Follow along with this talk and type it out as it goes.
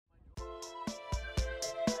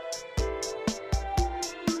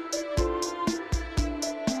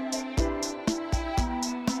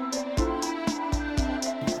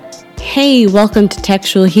Hey, welcome to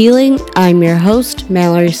Textual Healing. I'm your host,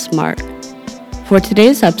 Mallory Smart. For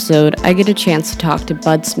today's episode, I get a chance to talk to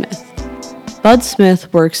Bud Smith. Bud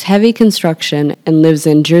Smith works heavy construction and lives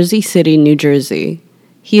in Jersey City, New Jersey.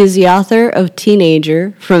 He is the author of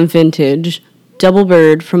Teenager from Vintage, Double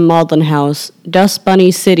Bird from Maudlin House, Dust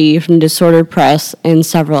Bunny City from Disordered Press, and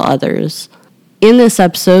several others. In this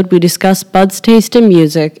episode, we discuss Bud's taste in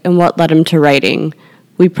music and what led him to writing.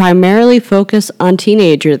 We primarily focus on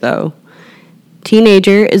Teenager, though.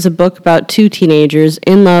 Teenager is a book about two teenagers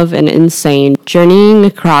in love and insane, journeying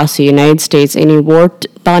across the United States in a warped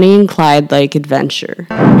Bonnie and Clyde-like adventure.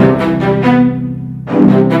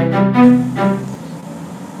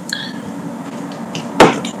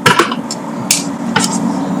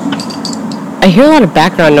 I hear a lot of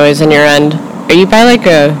background noise on your end. Are you by like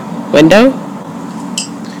a window?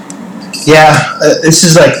 Yeah, this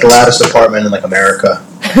is like the loudest apartment in like America.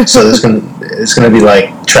 So it's gonna be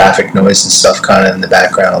like traffic noise and stuff kind of in the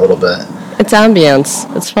background a little bit. It's ambience.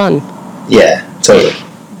 It's fun. Yeah, totally.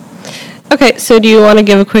 Okay, so do you want to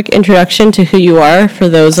give a quick introduction to who you are for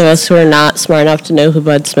those of us who are not smart enough to know who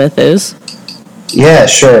Bud Smith is? Yeah,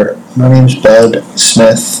 sure. My name's Bud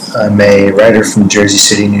Smith. I'm a writer from Jersey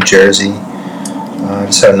City, New Jersey. I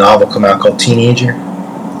just had a novel come out called Teenager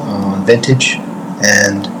on Vintage,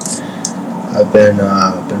 and I've been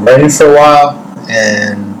writing for a while.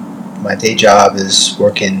 And my day job is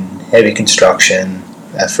working heavy construction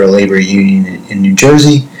for a labor union in New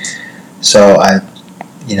Jersey. So I,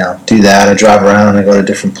 do that. I drive around. I go to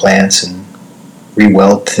different plants and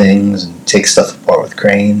re-weld things and take stuff apart with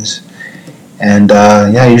cranes. And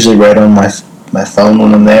I usually write on my phone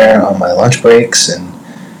when I'm there on my lunch breaks. And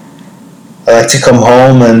I like to come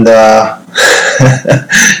home and go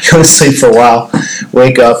to sleep for a while,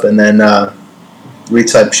 wake up, and then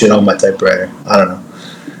retype shit on my typewriter. I don't know.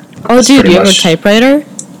 Oh, that's dude, do you have a typewriter?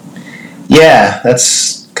 Yeah,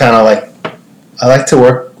 that's kind of like, I like to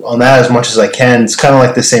work on that as much as I can. It's kind of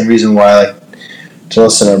like the same reason why I like to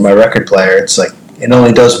listen to my record player. It's like, it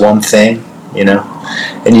only does one thing,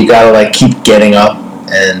 and you gotta like keep getting up,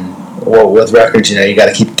 and with records, you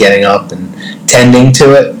gotta keep getting up and tending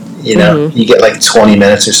to it, Mm-hmm. You get like 20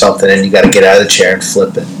 minutes or something, and you gotta get out of the chair and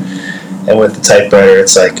flip it. And with the typewriter,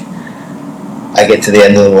 it's like, I get to the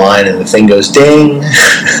end of the line and the thing goes ding,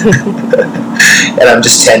 and I'm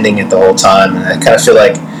just tending it the whole time, and I kind of feel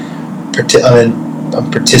like I'm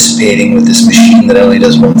participating with this machine that only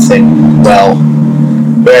does one thing well.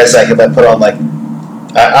 Whereas like if I put on like,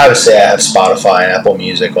 obviously I have Spotify and Apple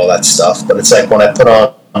Music, all that stuff, but it's like when I put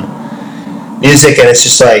on music and it's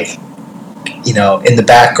just like, in the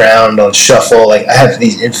background on shuffle, like I have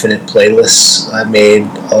these infinite playlists I made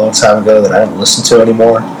a long time ago that I don't listen to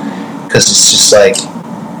anymore. Because it's just like,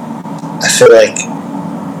 I feel like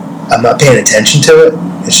I'm not paying attention to it.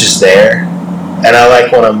 It's just there, and I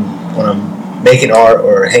like when I'm making art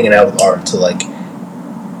or hanging out with art to like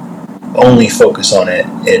only focus on it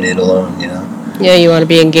and it alone. Yeah, you want to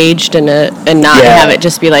be engaged in it and not have it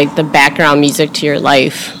just be like the background music to your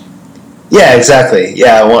life. Yeah, exactly.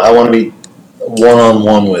 Yeah, I want to be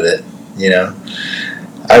one-on-one with it.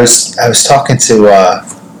 I was talking to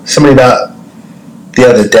somebody about the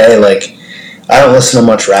other day, like, I don't listen to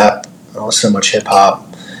much rap, I don't listen to much hip-hop,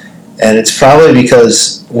 and it's probably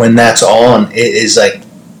because when that's on, it is like,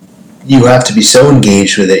 you have to be so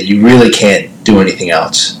engaged with it, you really can't do anything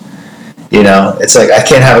else, it's like, I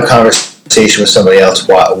can't have a conversation with somebody else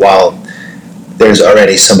while there's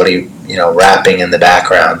already somebody, rapping in the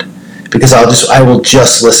background, because I will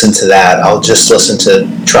just listen to that, I'll just listen to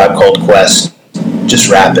Tribe Called Quest just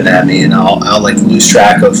rapping at me, and I'll like lose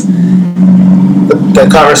track of the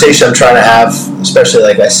conversation I'm trying to have, especially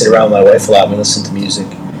like I sit around with my wife a lot and we listen to music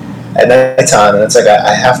at night time, and it's like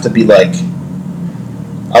I have to be like,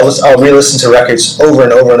 I'll re-listen to records over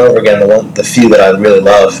and over and over again, the few that I really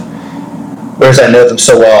love, whereas I know them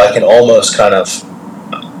so well I can almost kind of,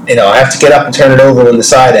 I have to get up and turn it over when the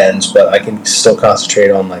side ends, but I can still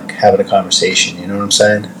concentrate on like having a conversation, you know what I'm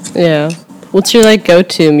saying? Yeah. What's your like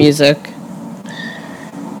go-to music?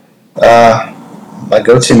 My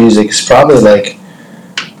go-to music is probably like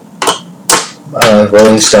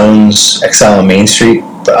Rolling Stones, Exile on Main Street,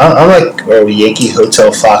 but I'm like Yankee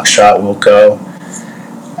Hotel Foxtrot, Wilco.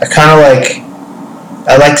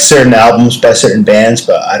 I like certain albums by certain bands,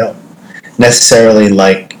 but I don't necessarily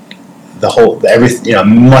like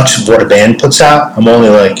much of what a band puts out. I'm only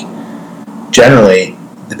like, generally,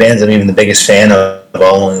 the bands I'm even the biggest fan of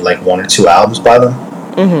only like one or two albums by them.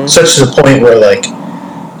 Mm-hmm. Such to the point where like,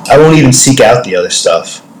 I won't even seek out the other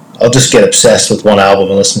stuff. I'll just get obsessed with one album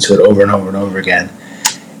and listen to it over and over and over again.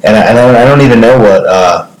 And I don't even know what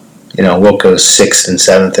Wilco's 6th and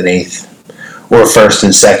 7th and 8th or first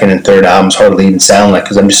and second and third albums hardly even sound like,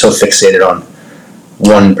 because I'm just so fixated on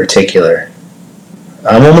one in particular.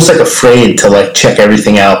 I'm almost like afraid to like check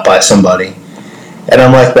everything out by somebody, and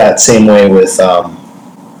I'm like that same way with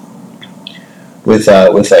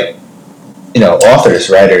like, you know, authors,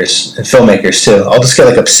 writers, and filmmakers too. I'll just get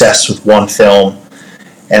like obsessed with one film,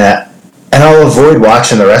 and I'll avoid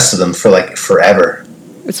watching the rest of them for like forever.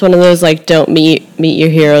 It's one of those like don't meet your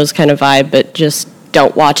heroes kind of vibe, but just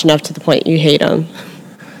don't watch enough to the point you hate them.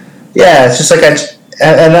 Yeah, it's just like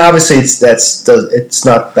and obviously it's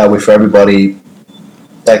not that way for everybody.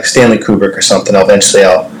 Like Stanley Kubrick or something. Eventually,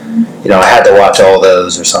 I had to watch all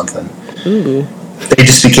those or something. Ooh. They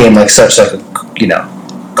just became like such like a, you know,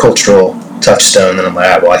 cultural touchstone, and I'm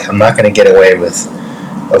like, well, I'm not going to get away with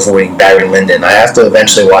avoiding Barry Lyndon. I have to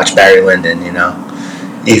eventually watch Barry Lyndon, you know,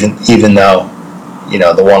 even though, you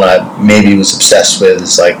know, the one I maybe was obsessed with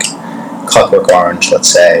is like Clockwork Orange, let's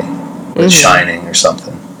say, with Shining or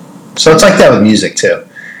something. So it's like that with music too.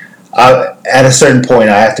 At a certain point,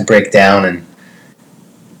 I have to break down, and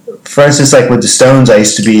for instance, like with the Stones, I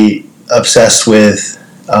used to be obsessed with.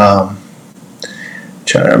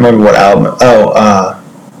 Trying to remember what album.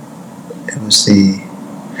 It was the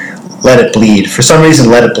Let It Bleed. For some reason,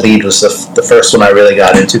 Let It Bleed was the first one I really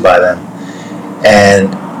got into by them. And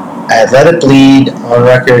I had Let It Bleed on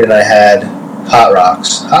record, and I had Hot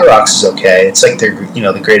Rocks. Hot Rocks is okay. It's like their, you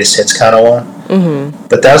know, the greatest hits kind of one. Mm-hmm.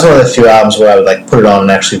 But that was one of the few albums where I would like put it on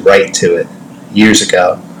and actually write to it years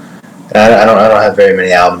ago. And I don't have very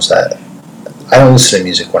many albums that I don't listen to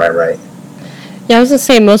music when I write. Yeah, I was gonna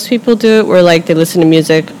say most people do it where like they listen to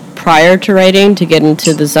music prior to writing to get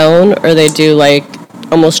into the zone, or they do like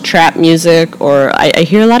almost trap music, or I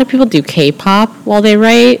hear a lot of people do K-pop while they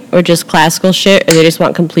write, or just classical shit, or they just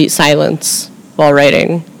want complete silence while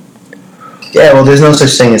writing. Yeah, well, there's no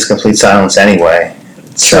such thing as complete silence anyway.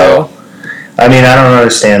 True. So, I mean, I don't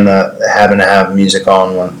understand having to have music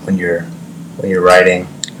on when you're writing.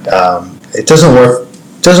 It doesn't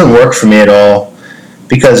work for me at all,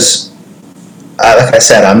 because like I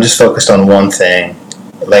said, I'm just focused on one thing.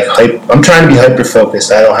 Like I'm trying to be hyper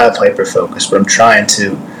focused. I don't have hyper focus, but I'm trying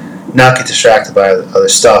to not get distracted by other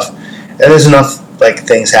stuff. And there's enough like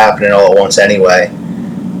things happening all at once anyway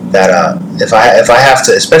that if I have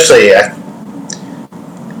to, especially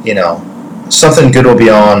you know, something good will be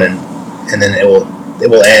on, and then it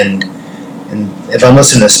will end. And if I'm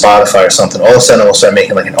listening to Spotify or something, all of a sudden I will start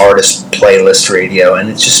making like an artist playlist radio, and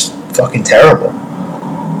it's just fucking terrible.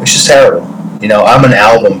 It's just terrible. You know, I'm an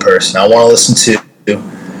album person. I want to listen to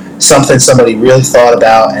something somebody really thought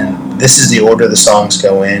about, and this is the order the songs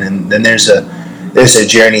go in, and then there's a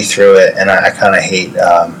journey through it, and I kind of hate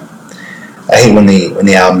when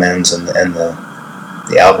the album ends and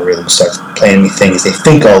the algorithm starts playing me things they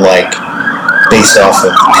think I'll like based off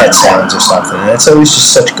of Pet Sounds or something, and it's always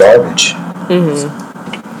just such garbage.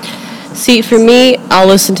 Mm-hmm. See, for me, I'll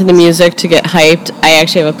listen to the music to get hyped. I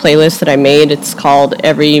actually have a playlist that I made. It's called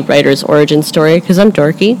Every Writer's Origin Story, because I'm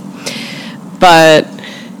dorky. But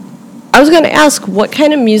I was going to ask, what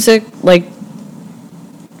kind of music, like,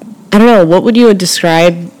 I don't know, what would you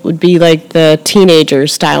describe would be like the teenager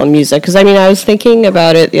style music? Because, I mean, I was thinking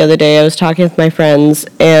about it the other day. I was talking with my friends,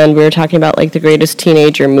 and we were talking about, like, the greatest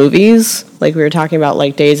teenager movies. Like, we were talking about,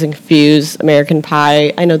 like, Dazed and Confused, American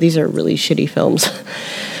Pie. I know these are really shitty films.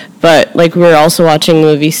 But, like, we were also watching the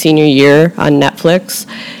movie Senior Year on Netflix.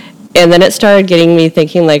 And then it started getting me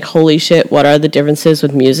thinking, like, holy shit, what are the differences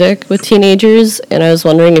with music with teenagers? And I was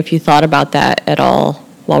wondering if you thought about that at all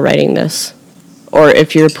while writing this. Or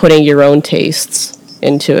if you're putting your own tastes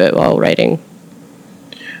into it while writing.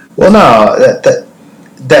 Well, no,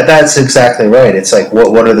 that's exactly right. It's like,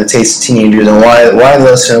 what are the tastes of teenagers, and why they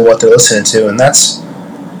listen to what they're listening to, and that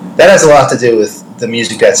has a lot to do with the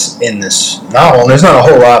music that's in this novel, and there's not a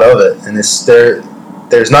whole lot of it, and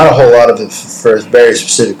there's not a whole lot of it for a very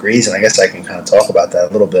specific reason. I guess I can kind of talk about that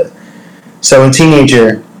a little bit. So in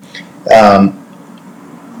Teenager, Tella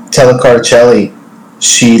Carticelli,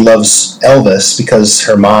 she loves Elvis because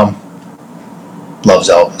her mom loves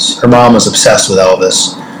Elvis. Her mom was obsessed with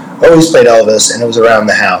Elvis, always played Elvis, and it was around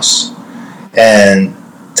the house. And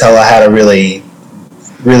Tella had a really,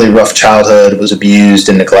 really rough childhood, was abused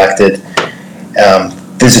and neglected,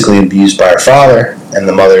 physically abused by her father, and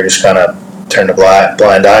the mother just kind of turned a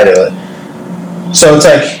blind eye to it. So it's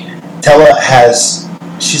like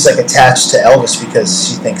she's like attached to Elvis because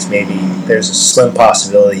she thinks maybe there's a slim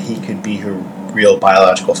possibility he could be her real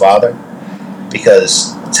biological father,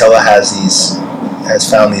 because Tella has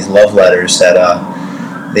found these love letters that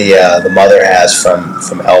the mother has from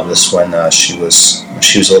Elvis when she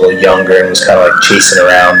was a little younger and was kind of like chasing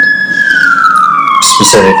around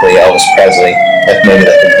specifically Elvis Presley, like maybe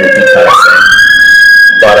like a groupie kind of thing.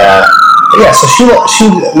 But yeah, so she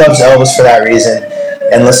loves Elvis for that reason,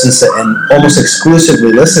 and listens to, and almost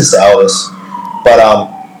exclusively listens to Elvis. But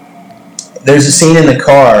there's a scene in the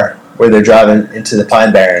car where they're driving into the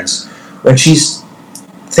Pine Barrens when she's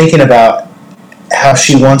thinking about how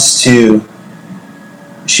she wants to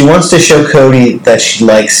show Cody that she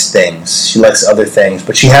likes things. She likes other things,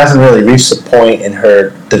 but she hasn't really reached a point in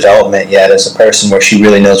her development yet as a person where she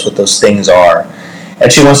really knows what those things are.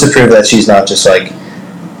 And she wants to prove that she's not just like,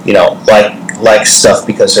 you know, like stuff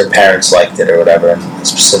because her parents liked it or whatever, and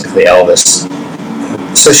specifically Elvis.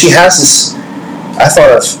 So she has this. I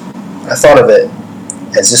thought of it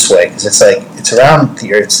as this way, because it's like it's the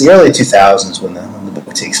early 2000s when the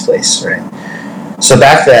book takes place, right? So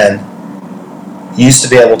back then, you used to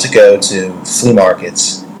be able to go to flea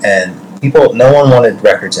markets, and no one wanted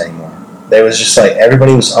records anymore. There was just like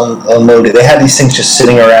everybody was unloaded. They had these things just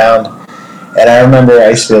sitting around, and I remember I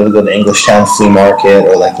used to be able to go to Englishtown Flea Market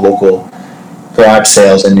or like local garage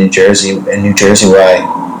sales in New Jersey where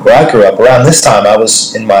I grew up. Around this time, I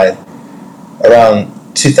was around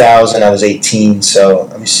 2000, I was 18, so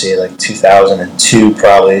let me see, like 2002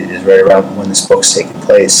 probably is right around when this book's taking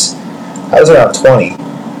place. I was around 20,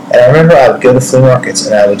 and I remember I would go to flea markets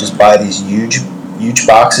and I would just buy these huge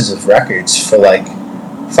boxes of records for like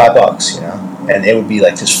 $5, you know, and it would be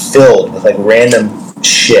like just filled with like random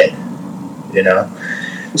shit, you know.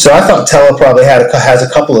 So I thought Tella probably has a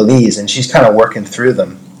couple of these, and she's kind of working through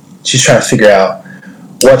them. She's trying to figure out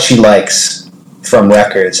what she likes from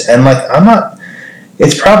records, and like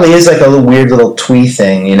it probably is like a little weird little twee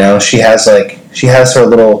thing, you know. She has her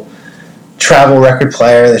little travel record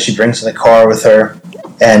player that she brings in the car with her,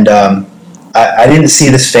 and I didn't see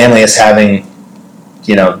this family as having,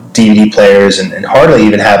 you know, DVD players and hardly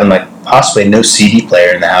even having like possibly no CD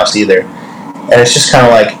player in the house either. And it's just kind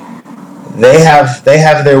of like they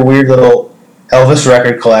have their weird little Elvis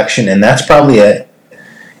record collection, and that's probably it.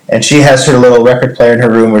 And she has her little record player in her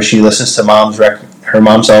room where she listens to her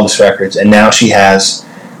mom's Elvis records, and now she has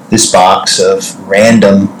this box of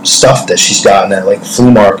random stuff that she's gotten at like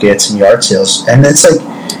flea markets and yard sales. And it's like,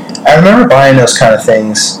 I remember buying those kind of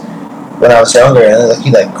things when I was younger, and like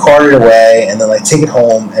you like cart it away and then like take it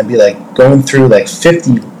home and be like going through like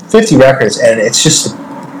 50 records, and it's just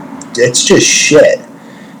shit.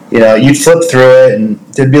 You know, you'd flip through it and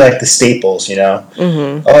there'd be like the staples, you know.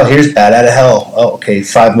 Mm-hmm. Oh, here's Bat Out of Hell. Oh, okay,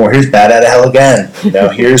 5 more. Here's Bat Out of Hell again. You know,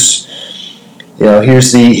 here's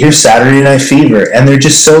Saturday Night Fever, and they're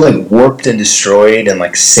just so like warped and destroyed and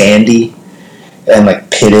like sandy and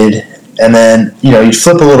like pitted. And then, you know, you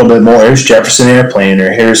flip a little bit more. Here's Jefferson Airplane,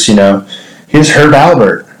 or here's Herb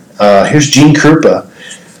Albert. Here's Gene Krupa.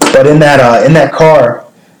 But in that car,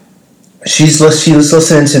 she was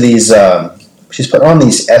listening to these. She's put on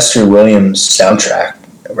these Esther Williams soundtrack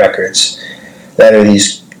records that are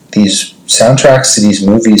these soundtracks to these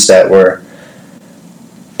movies that were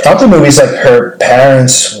probably movies like her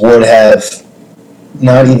parents would have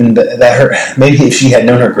not even maybe if she had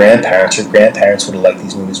known her grandparents would have liked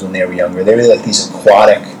these movies when they were younger. They really like these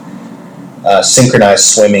aquatic, synchronized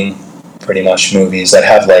swimming, pretty much movies that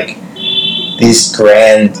have like these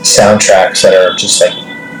grand soundtracks that are just like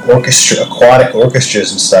aquatic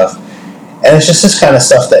orchestras and stuff. And it's just this kind of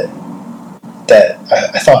stuff that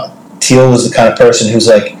I thought Teal was the kind of person who's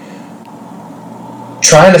like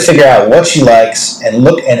trying to figure out what she likes and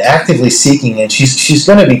actively seeking, and she's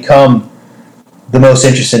going to become the most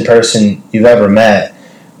interesting person you've ever met,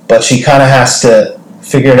 but she kind of has to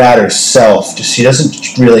figure it out herself. She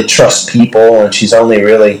doesn't really trust people, and she's only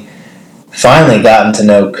really finally gotten to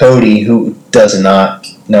know Cody, who does not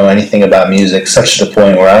know anything about music, such to the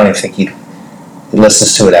point where I don't even think he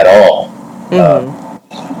listens to it at all.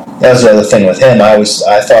 Mm-hmm. That was the other thing with him. I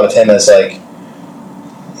thought of him as like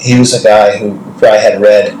he was a guy who probably had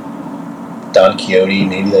read Don Quixote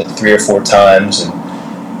maybe like 3 or 4 times, and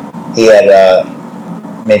he had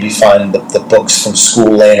maybe find the books from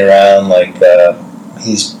school laying around. Like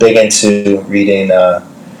he's big into reading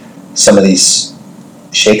some of these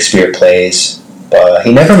Shakespeare plays, but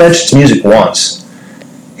he never mentions music once.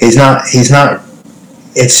 He's not.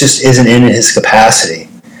 It just isn't in his capacity.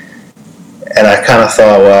 And I kind of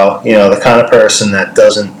thought, well, you know, the kind of person that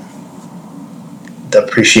doesn't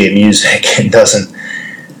appreciate music and doesn't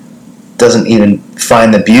even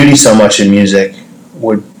find the beauty so much in music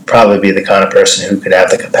would probably be the kind of person who could have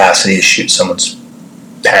the capacity to shoot someone's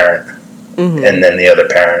parent, mm-hmm. and then the other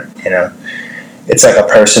parent. You know, it's like a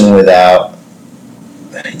person without,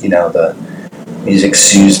 you know, the music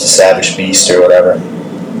soothes the savage beast or whatever.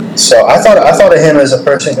 So I thought of him as a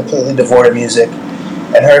person completely devoid of music.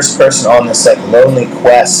 and her person on this like lonely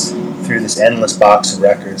quest through this endless box of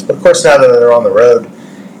records. But of course, now that they're on the road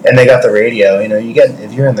and they got the radio, you get,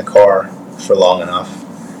 if you're in the car for long enough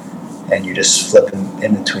and you're just flipping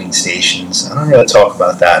in between stations. I don't really talk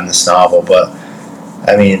about that in this novel, but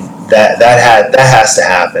I mean that has to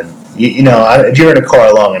happen. If you're in a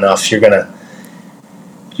car long enough, you're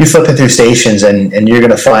flipping through stations and you're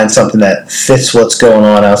gonna find something that fits what's going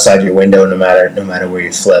on outside your window, no matter where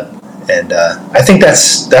you flip. And I think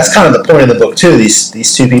that's kind of the point of the book too.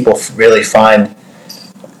 These two people really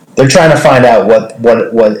they're trying to find out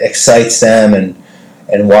what excites them and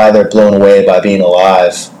why they're blown away by being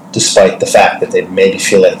alive, despite the fact that they maybe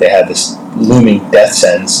feel like they have this looming death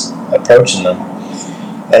sentence approaching them.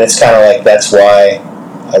 And it's kind of like that's why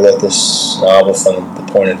I wrote this novel from the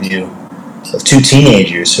point of view of two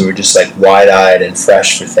teenagers who are just like wide-eyed and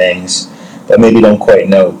fresh for things, but maybe don't quite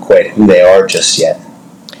know who they are just yet.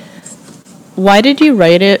 Why did you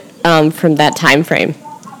write it from that time frame,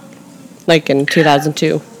 like in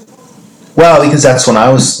 2002? Well, because that's when I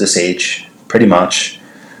was this age, pretty much.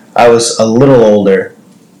 I was a little older.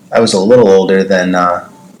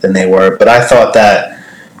 Than they were, but I thought that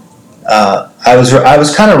I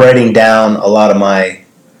was kind of writing down a lot of my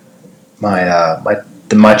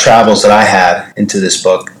travels that I had into this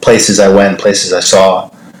book, places I went, places I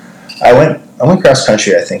saw. I went cross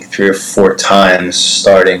country, I think 3 or 4 times,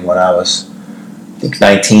 starting when I was, I think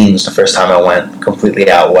 19 was the first time I went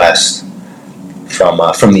completely out west from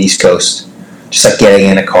the East Coast. Just like getting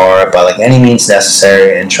in a car by like any means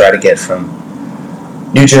necessary and try to get from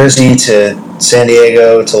New Jersey to San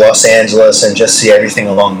Diego to Los Angeles and just see everything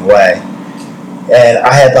along the way. And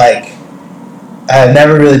I had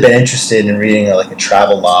never really been interested in reading a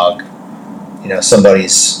travel log.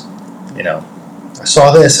 Somebody's, I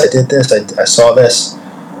saw this, I did this, I saw this.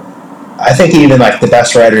 I think even like the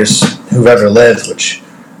best writers who've ever lived, which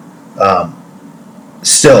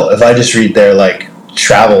still, if I just read their like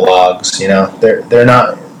travel logs, they're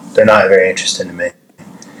not very interesting to me.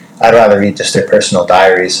 I'd rather read just their personal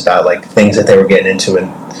diaries about like things that they were getting into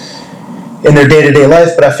in their day-to-day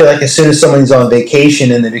life. But I feel like as soon as somebody's on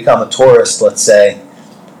vacation and they become a tourist, let's say,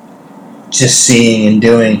 just seeing and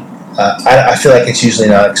doing, I feel like it's usually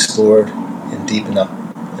not explored in deep enough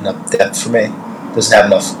depth for me. It doesn't have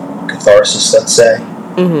enough catharsis, let's say.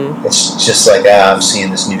 Mm-hmm. It's just like, I'm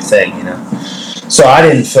seeing this new thing, So I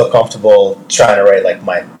didn't feel comfortable trying to write like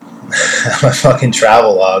my my fucking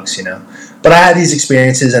travel logs, But I had these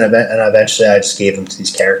experiences, and eventually I just gave them to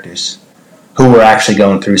these characters who were actually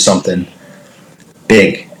going through something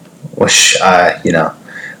big, which,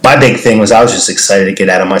 my big thing was I was just excited to get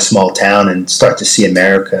out of my small town and start to see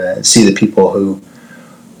America and see the people who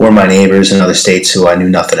were my neighbors in other states who I knew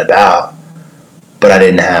nothing about, but I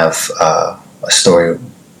didn't have a story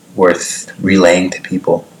worth relaying to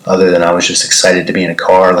people other than I was just excited to be in a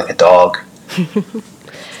car like a dog.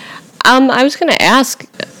 I was going to ask,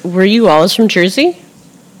 were you always from Jersey?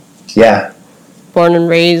 Yeah. Born and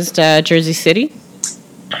raised Jersey City?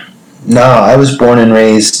 No, I was born and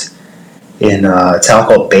raised in a town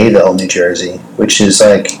called Bayville, New Jersey, which is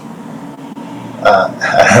like,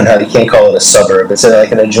 I don't know, you can't call it a suburb. It's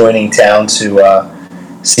like an adjoining town to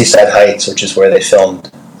Seaside Heights, which is where they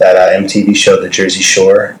filmed that MTV show, The Jersey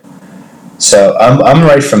Shore. So I'm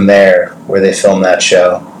right from there where they filmed that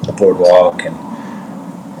show, The Boardwalk,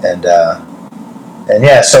 and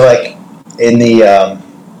yeah, so like in the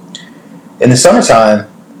summertime,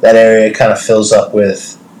 that area kind of fills up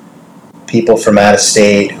with people from out of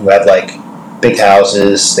state who have like big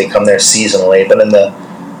houses. They come there seasonally, but in the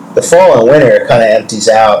fall and winter, it kind of empties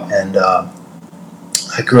out. And I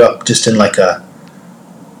grew up just in like I'd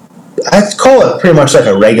call it pretty much like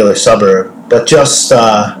a regular suburb, but just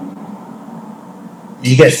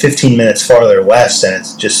you get 15 minutes farther west, and it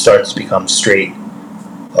just starts to become straight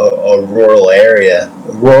a rural area.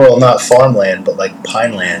 Rural, not farmland, but like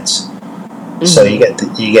pine lands. Mm-hmm. So you get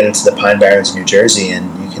into the Pine Barrens, New Jersey,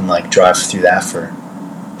 and you can like drive through that for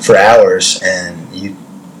hours, and you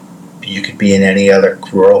could be in any other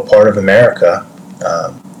rural part of America.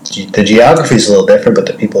 The geography is a little different, but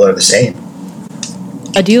the people are the same.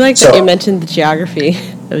 I do like that you mentioned the geography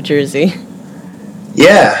of Jersey.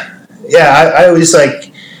 Yeah, I always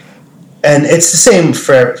like, and it's the same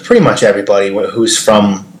for pretty much everybody who's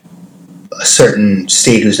from a certain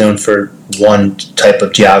state who's known for one type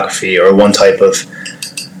of geography or one type of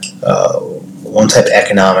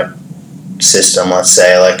economic system. Let's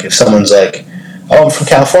say, like if someone's like, "Oh, I'm from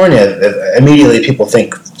California," immediately people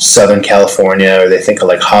think Southern California, or they think of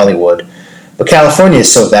like Hollywood. But California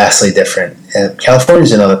is so vastly different. And California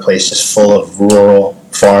is another place just full of rural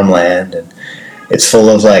farmland, and it's full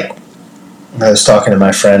of like I was talking to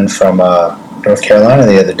my friend from North Carolina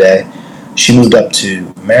the other day. She moved up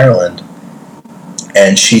to Maryland,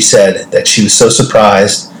 and she said that she was so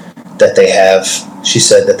surprised that she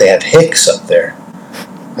said that they have hicks up there.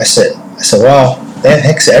 I said, well, they have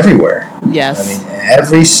hicks everywhere. Yes. I mean,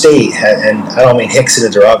 every state, and I don't mean hicks in a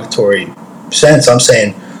derogatory sense, I'm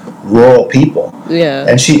saying rural people. Yeah.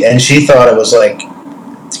 And she thought it was like,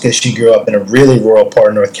 because she grew up in a really rural part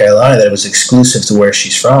of North Carolina, that it was exclusive to where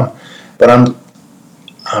she's from. But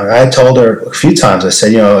I told her a few times, I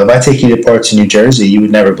said, if I take you to parts of New Jersey, you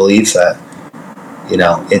would never believe that.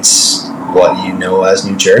 It's what you know as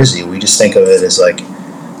New Jersey. We just think of it as like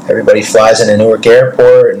everybody flies into Newark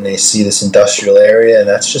Airport and they see this industrial area, and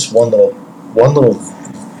that's just one little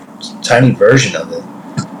tiny version of it.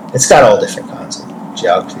 It's got all different kinds of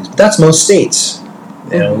geographies, but that's most states.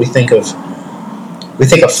 We think of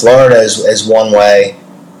Florida as one way.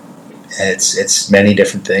 It's many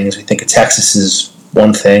different things. We think of Texas as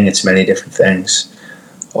one thing. It's many different things.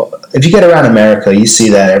 If you get around America, you see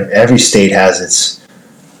that every state has its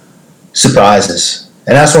surprises,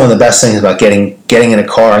 and that's one of the best things about getting in a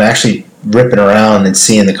car and actually ripping around and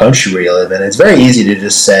seeing the country where you live in. It's very easy to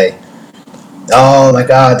just say, oh my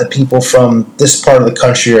God, the people from this part of the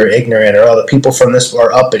country are ignorant, or the people from this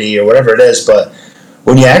are uppity, or whatever it is. But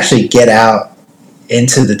when you actually get out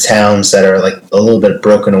into the towns that are like a little bit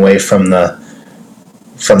broken away from the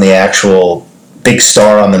actual big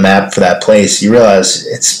star on the map for that place, you realize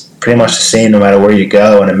it's pretty much the same no matter where you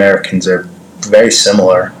go, and Americans are very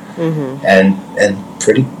similar. Mm-hmm. and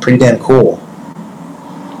pretty damn cool.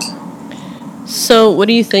 So what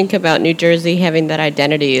do you think about New Jersey having that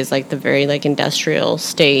identity as like the very like industrial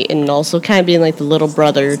state, and also kind of being like the little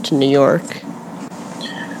brother to New York?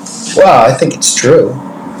 Well, I think it's true.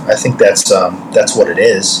 I think that's what it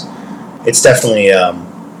is. It's definitely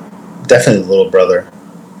the little brother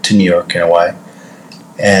to New York in a way.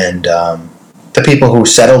 And the people who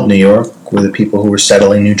settled New York were the people who were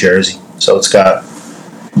settling New Jersey. So it's got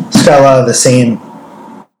a lot of the same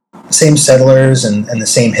settlers and the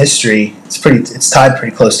same history. It's tied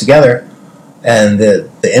pretty close together. And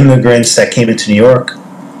the immigrants that came into New York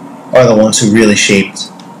are the ones who really shaped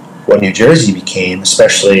what New Jersey became,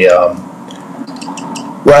 especially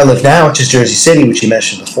where I live now, which is Jersey City, which you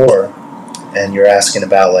mentioned before. And you're asking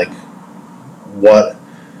about like what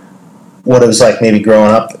it was like maybe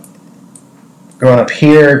growing up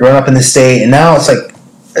here, growing up in the state, and now it's like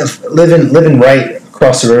living right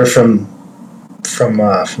across the river from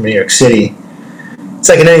New York City. It's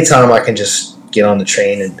like at any time I can just get on the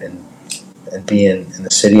train and be in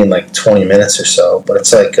the city in like 20 minutes or so. But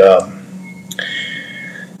it's like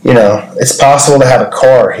it's possible to have a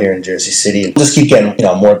car here in Jersey City. It'll just keep getting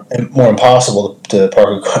more impossible to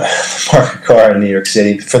park a car in New York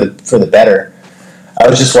City for the better. I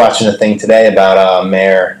was just watching a thing today about a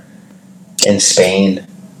mayor in Spain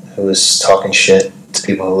who was talking shit to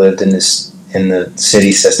people who lived in the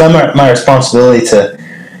city. Says, it's not my responsibility to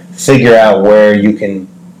figure out where you can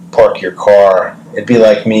park your car. It'd be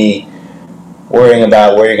like me worrying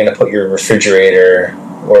about where you're going to put your refrigerator,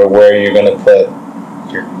 or where you're going to put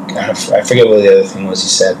your... I forget what the other thing was he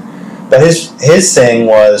said. But his thing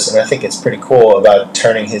was, and I think it's pretty cool, about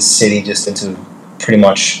turning his city just into pretty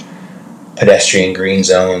much pedestrian green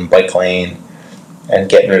zone, bike lane, and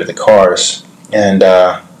getting rid of the cars. And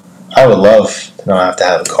I would love to not have to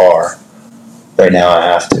have a car. Right now I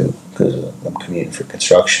have to, because I'm commuting for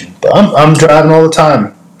construction. But I'm driving all the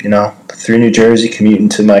time, through New Jersey, commuting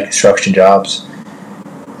to my construction jobs.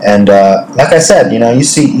 And like I said, you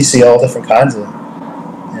see all different kinds of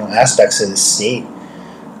aspects of the state.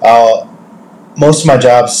 Most of my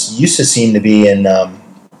jobs used to seem to be in the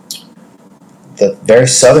very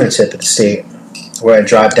southern tip of the state, where I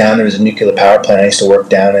drive down. There was a nuclear power plant I used to work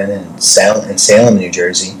down in Salem, New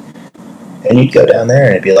Jersey. And you'd go down there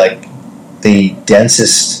and it'd be like the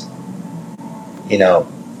densest,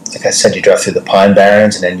 like I said, you drive through the Pine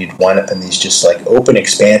Barrens, and then you'd wind up in these just like open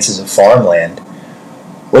expanses of farmland,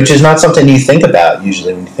 which is not something you think about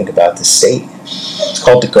usually when you think about the state. It's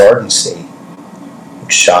called the Garden State,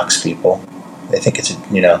 which shocks people. They think it's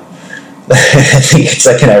I think it's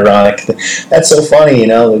like an ironic thing. That's so funny,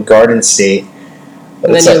 the Garden State. But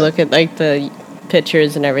and then you look at like the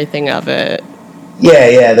pictures and everything of it.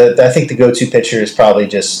 Yeah. I think the go-to picture is probably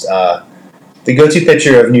just the go-to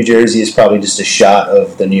picture of New Jersey is probably just a shot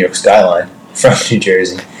of the New York skyline from New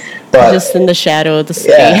Jersey, but just in the shadow of the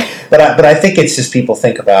city. Yeah, but I think it's just people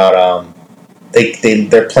think about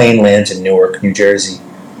their plane lands in Newark, New Jersey,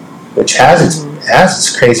 which has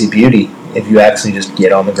its crazy beauty if you actually just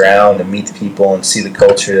get on the ground and meet the people and see the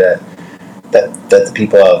culture that the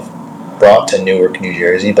people have brought to Newark, New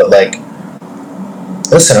Jersey. But like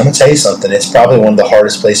Listen, I'm gonna tell you something. It's probably one of the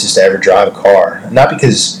hardest places to ever drive a car. Not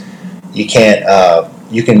because you can't.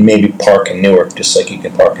 You can maybe park in Newark just like you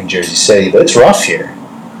can park in Jersey City, but it's rough here.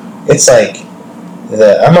 It's like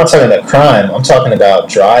I'm not talking about crime. I'm talking about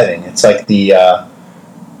driving. It's like the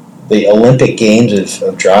Olympic Games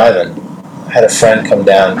of driving. I had a friend come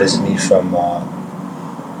down and visit me from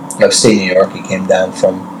upstate New York. He came down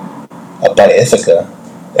from up by Ithaca,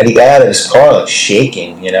 and he got out of his car like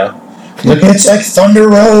shaking. Look, it's like Thunder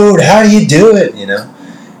Road. How do you do it?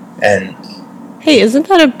 And hey, isn't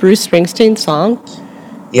that a Bruce Springsteen song?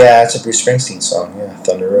 Yeah, it's a Bruce Springsteen song. Yeah,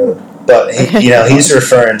 Thunder Road. But he's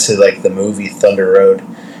referring to like the movie Thunder Road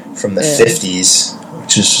from the 50s,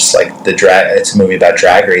 which is just like the drag. It's a movie about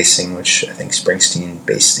drag racing, which I think Springsteen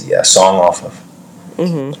based the song off of.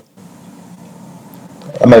 Mm-hmm.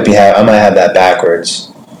 I might have that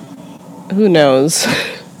backwards. Who knows?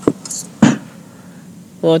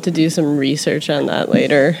 We'll have to do some research on that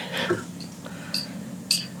later.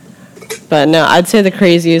 But no, I'd say the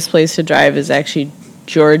craziest place to drive is actually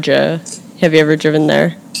Georgia. Have you ever driven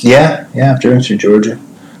there? Yeah, I've driven through Georgia.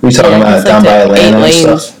 We talking about down by Atlanta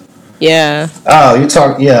and stuff. Yeah. Oh,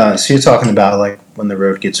 so you're talking about like when the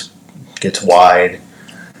road gets wide.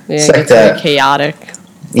 Yeah, it's like that. Very chaotic.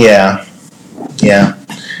 Yeah.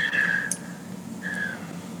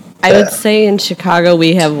 I would say in Chicago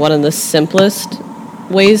we have one of the simplest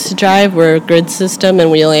ways to drive. We're a grid system,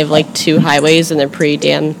 and we only have like 2 highways, and they're pretty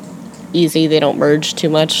damn easy. They don't merge too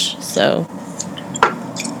much. So,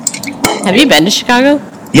 have you been to Chicago?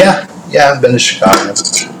 Yeah, I've been to Chicago.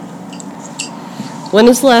 When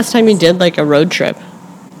was the last time you did like a road trip?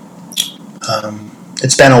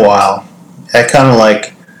 It's been a while. I kind of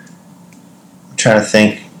like. I'm trying to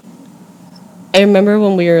think. I remember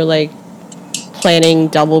when we were like planning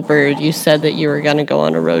Double Bird, you said that you were going to go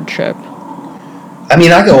on a road trip. I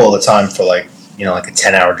mean, I go all the time for like a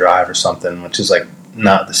 10-hour drive or something, which is like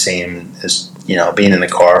not the same as being in the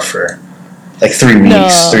car for like 3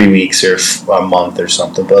 weeks or a month or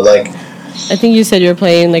something. But like, I think you said you were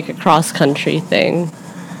playing like a cross country thing.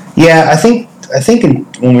 Yeah, I think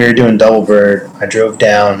when we were doing Double Bird, I drove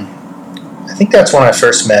down. I think that's when I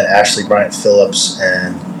first met Ashley Bryant Phillips,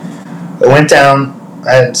 and I went down.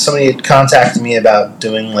 Somebody had contacted me about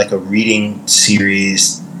doing like a reading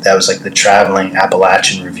series that was like the Traveling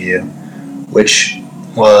Appalachian Review, which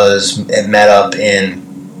it met up in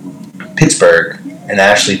Pittsburgh, and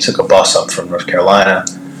Ashley took a bus up from North Carolina,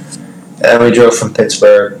 and we drove from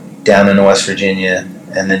Pittsburgh down into West Virginia,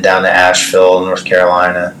 and then down to Asheville, North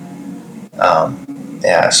Carolina.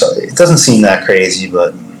 So it doesn't seem that crazy,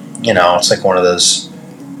 but it's like one of those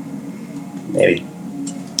maybe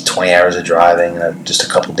 20 hours of driving in just a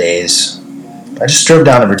couple days. I just drove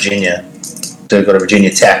down to Virginia to go to Virginia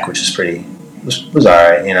Tech, which is was all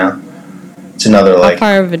right. It's another like. How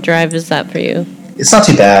far of a drive is that for you? It's not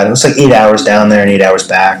too bad. It was like 8 hours down there and 8 hours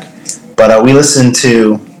back. But we listened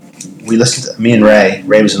to me and Ray.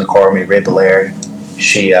 Ray was in the car with me. Ray Belair,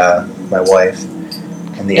 she, my wife,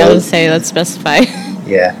 and I would say let's specify.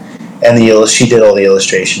 Yeah, and she did all the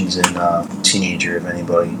illustrations in Teenager, if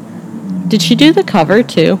anybody. Did she do the cover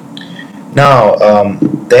too? No,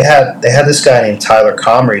 they had this guy named Tyler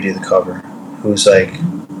Comrie do the cover, who's like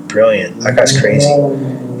brilliant. That guy's crazy.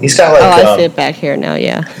 He's got like. I see it back here now.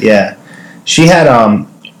 Yeah. Yeah, she had I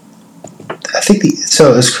think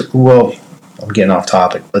I'm getting off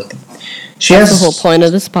topic, but that's the whole point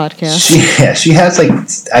of this podcast. She has like,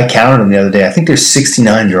 I counted them the other day. I think there's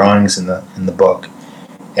 69 drawings in the book,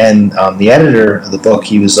 and the editor of the book,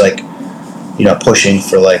 he was like, pushing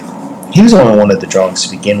for like, he was the one who wanted the drawings to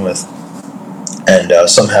begin with, and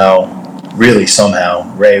somehow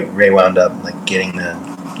Ray wound up like getting the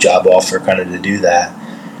job offer kind of to do that.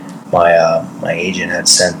 My agent had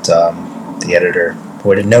sent the editor,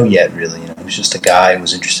 who I didn't know yet really, he was just a guy who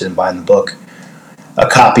was interested in buying the book, a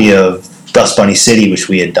copy of Dust Bunny City, which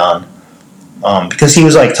we had done, because he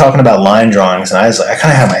was like talking about line drawings, and I was like, I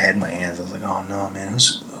kind of had my head in my hands. I was like, oh no, man,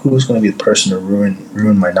 who's going to be the person to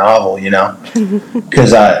ruin my novel,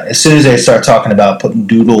 Because as soon as they start talking about putting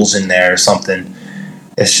doodles in there or something,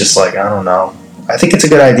 it's just like, I don't know. I think it's a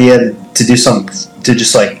good idea to do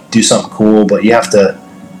something cool, but you have to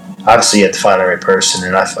find the right person,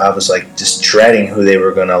 and I was like just dreading who they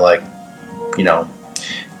were going to like,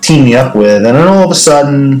 team me up with, and then all of a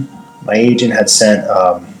sudden, my agent had sent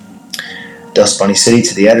Dust Bunny City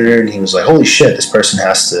to the editor, and he was like, holy shit, this person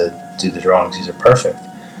has to do the drawings. These are perfect.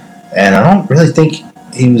 And I don't really think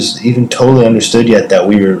he was even totally understood yet that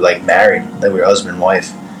we were like married, that we were husband and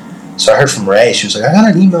wife. So I heard from Ray, she was like, I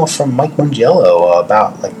got an email from Mike Mangiello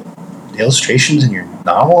about like illustrations in your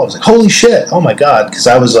novel. I was like, holy shit, oh my god, because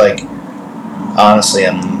I was like honestly,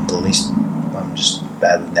 I'm just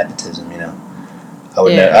bad with nepotism, you know.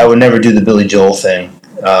 I would never do the Billy Joel thing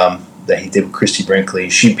that he did with Christy Brinkley.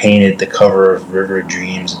 She painted the cover of River of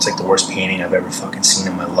Dreams. It's like the worst painting I've ever fucking seen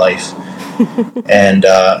in my life. And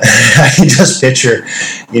I can just picture,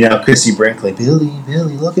 you know, Christy Brinkley, Billy,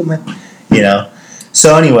 look at my, you know.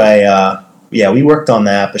 So anyway, yeah, we worked on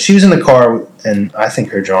that. But she was in the car, and I think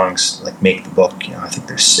her drawings like make the book. You know, I think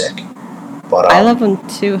they're sick. But I love them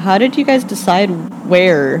too. How did you guys decide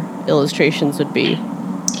where illustrations would be?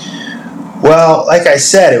 Well, like I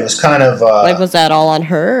said, it was kind of like, was that all on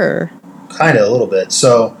her? Or? Kind of, a little bit.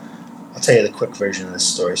 So I'll tell you the quick version of this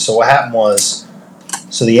story. So what happened was,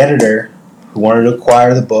 so the editor who wanted to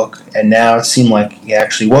acquire the book, and now it seemed like he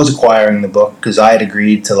actually was acquiring the book because I had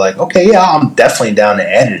agreed to, like, okay, yeah, I'm definitely down to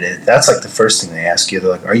edit it. That's like the first thing they ask you.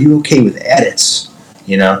 They're like, are you okay with edits?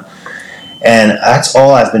 You know? And that's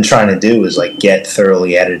all I've been trying to do is like get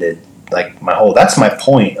thoroughly edited. Like that's my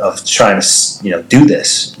point of trying to, you know, do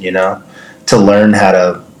this, you know, to learn how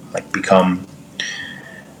to like become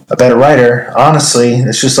a better writer. Honestly,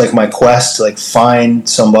 it's just like my quest to like find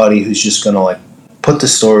somebody who's just going to like put the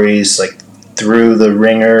stories like through the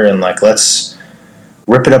ringer and like let's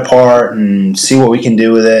rip it apart and see what we can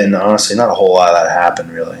do with it. And honestly, not a whole lot of that happened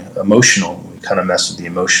really. We kind of messed with the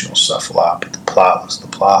emotional stuff a lot, but the plot was the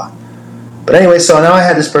plot. But anyway, so now I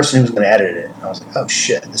had this person who was going to edit it. And I was like, oh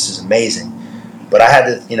shit, this is amazing. But I had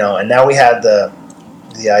to, you know, and now we had the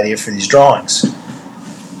idea for these drawings.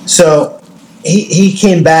 So he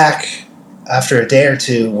came back after a day or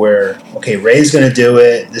two where, okay, Ray's going to do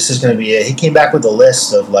it. This is going to be it. He came back with a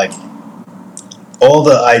list of like all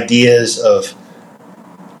the ideas of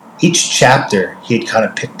each chapter. He had kind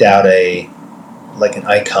of picked out like an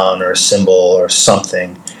icon or a symbol or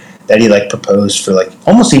something that he like proposed for like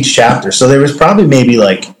almost each chapter. So there was probably maybe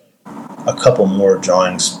like a couple more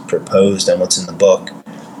drawings proposed than what's in the book.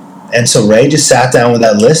 And so Ray just sat down with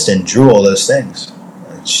that list and drew all those things.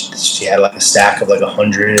 And she had like a stack of like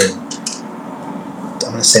 100 and I'm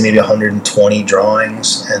going to say maybe 120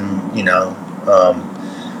 drawings. And, you know,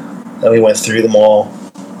 then we went through them all.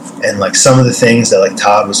 And like some of the things that like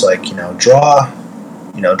Todd was like, draw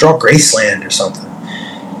Graceland or something.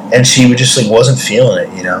 And she would just like wasn't feeling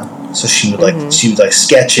it, you know. So she would like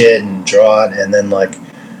sketch it and draw it, and then like,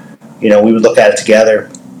 we would look at it together,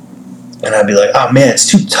 and I'd be like, oh man, it's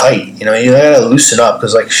too tight, you gotta loosen up,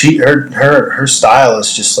 because like her style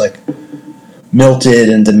is just like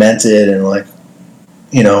milted and demented, and like,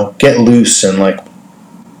 get loose and like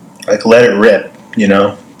let it rip,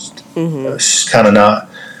 She's kind of not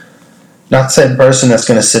the type of person that's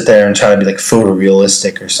going to sit there and try to be like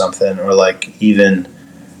photorealistic or something, or like even,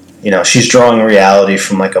 she's drawing reality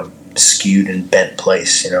from like a skewed and bent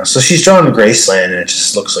place, So she's drawing Graceland and it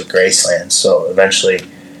just looks like Graceland. So eventually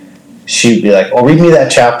she'd be like, oh, read me that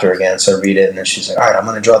chapter again. So I read it, and then she's like, all right, I'm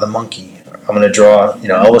going to draw the monkey. I'm going to draw,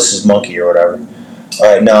 Elvis's monkey or whatever.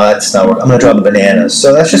 All right, no, that's not what I'm going to draw the bananas.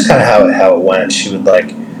 So that's just kind of how it went. She would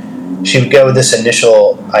go with this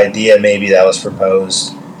initial idea maybe that was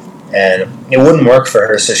proposed, and it wouldn't work for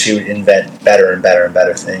her, so she would invent better and better and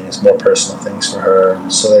better things, more personal things for her.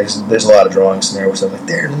 So there's a lot of drawings in there which I'm like,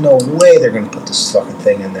 there's no way they're going to put this fucking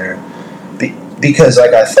thing in there. Because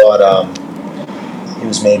like I thought it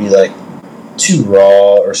was maybe like too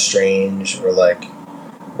raw or strange or like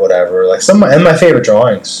whatever. Like and my favorite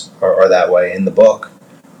drawings are that way in the book.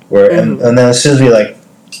 Where and then as soon as we like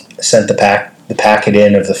sent the packet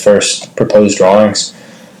in of the first proposed drawings,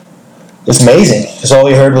 it's amazing, because all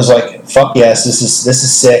we heard was like, fuck yes, this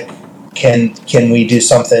is sick. Can we do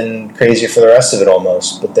something crazy for the rest of it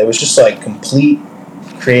almost? But there was just like complete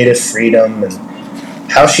creative freedom, and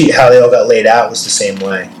how they all got laid out was the same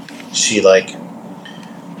way.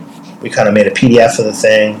 We kind of made a PDF of the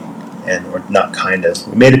thing, we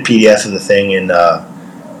made a PDF of the thing in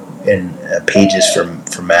Pages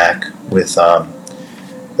for Mac with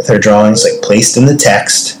her drawings like placed in the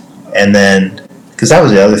text, and then, because that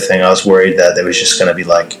was the other thing, I was worried that there was just going to be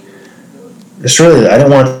like, I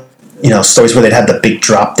don't want, stories where they'd have the big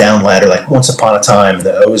drop down ladder, like Once Upon a Time, and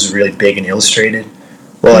the O was really big and illustrated.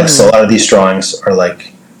 Well, like, so a lot of these drawings are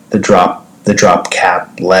like the drop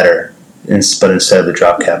cap letter, but instead of the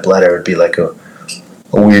drop cap letter, it would be like a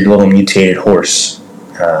weird little mutated horse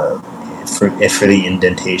for the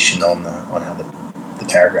indentation on how the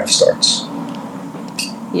paragraph starts.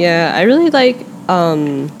 Yeah, I really like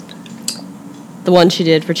the one she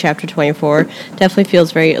did for chapter 24. Definitely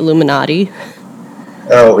feels very Illuminati.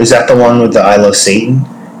 Oh, is that the one with the I Love Satan?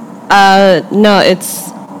 No, it's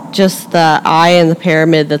just the eye and the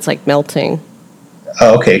pyramid that's like melting.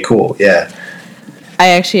 Oh, okay, cool, yeah. I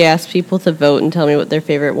actually asked people to vote and tell me what their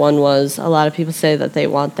favorite one was. A lot of people say that they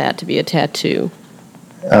want that to be a tattoo.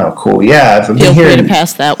 Oh, cool. Yeah, I've been Feel hearing, free to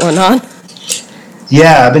pass that one on.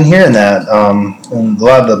 Yeah, I've been hearing that. And a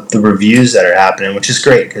lot of the reviews that are happening, which is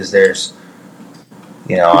great because there's,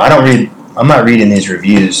 I'm not reading these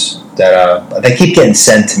reviews that they keep getting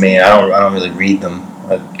sent to me. I don't really read them.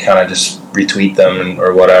 I kind of just retweet them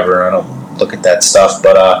or whatever. I don't look at that stuff,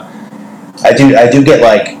 but I do get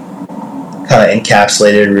like kind of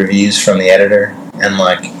encapsulated reviews from the editor, and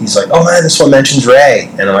like he's like, "Oh man, this one mentions Ray,"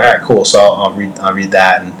 and I'm like, "All right, cool." So I'll read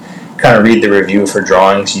that and kind of read the review for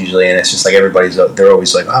drawings usually, and it's just like they're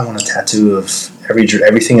always like, oh, "I want a tattoo of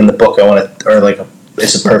everything in the book. I want it, or like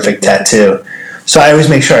it's a perfect tattoo." So I always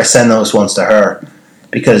make sure I send those ones to her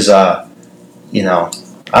because I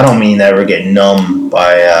don't mean to ever get numb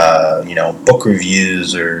by book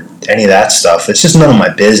reviews or any of that stuff. It's just none of my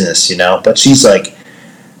business, But she's like,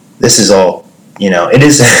 this is all, it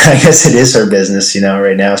is. I guess it is her business,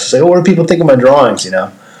 right now. She's like, oh, what do people think of my drawings,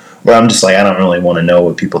 Where I'm just like, I don't really want to know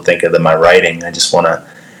what people think of my writing. I just want to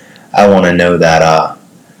know that,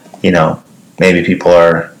 maybe people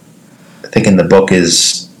are thinking the book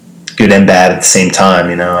is good and bad at the same time.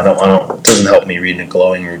 I don't. It doesn't help me reading a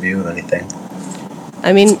glowing review of anything.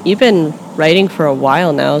 I mean, you've been writing for a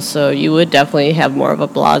while now, so you would definitely have more of a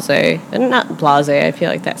blasé, and not blasé. I feel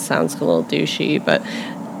like that sounds a little douchey, but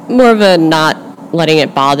more of a not letting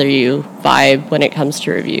it bother you vibe when it comes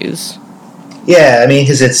to reviews. Yeah, I mean,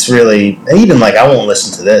 because it's really, even like I won't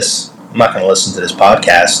listen to this. I'm not going to listen to this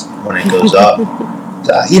podcast when it goes up.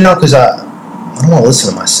 Because I don't want to listen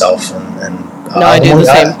to myself. And no, I do the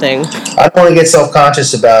same thing. I don't want to get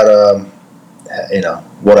self-conscious about,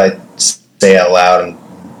 what I say out loud. And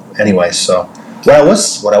anyway, so what I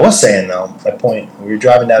was saying though, my point, we were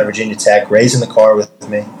driving down to Virginia Tech, Ray's in the car with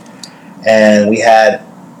me, and we had,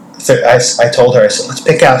 I told her, I said, let's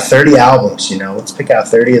pick out 30 albums. Let's pick out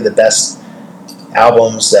 30 of the best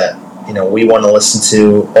albums that we want to listen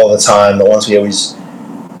to all the time, the ones we always,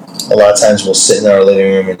 a lot of times we'll sit in our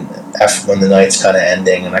living room and after when the night's kind of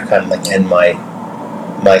ending, and I kind of like end my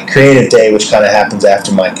creative day, which kind of happens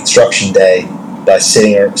after my construction day, by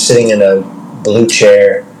sitting in a blue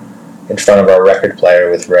chair in front of our record player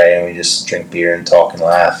with Ray, and we just drink beer and talk and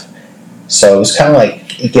laugh. So it was kind of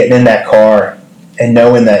like getting in that car and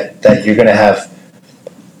knowing that you're going to have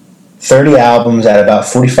 30 albums at about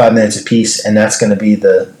 45 minutes a piece, and that's going to be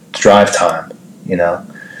the drive time,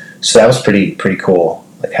 So that was pretty cool,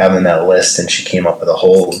 like having that list, and she came up with a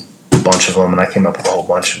whole bunch of them, and I came up with a whole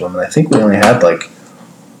bunch of them, and I think we only had like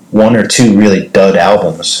one or two really dud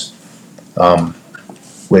albums,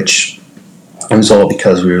 which it was all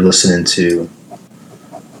because we were listening to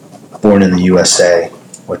Born in the USA,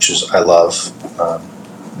 which I love.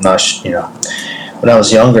 When I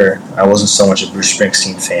was younger, I wasn't so much a Bruce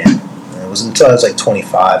Springsteen fan. It wasn't until I was like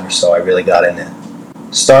 25 or so I really got in it.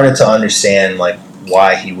 Started to understand like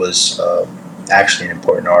why he was actually an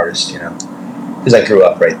important artist, because I grew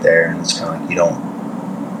up right there, and it's kind of like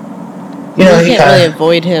you can't really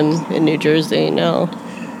avoid him in New Jersey, no.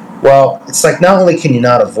 Well, it's like not only can you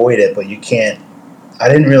not avoid it, but you can't. I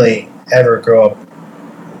didn't really ever grow up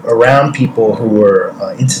around people who were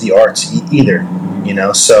into the arts either,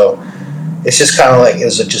 so it's just kind of like it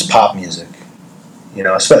was just pop music,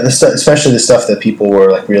 especially the stuff that people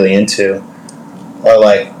were like really into, or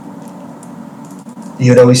like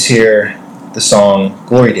you'd always hear the song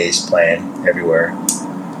Glory Days playing everywhere,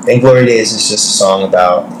 and Glory Days is just a song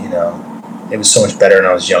about it was so much better when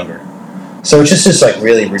I was younger. So it's just this like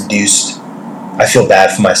really reduced, I feel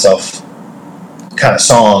bad for myself kind of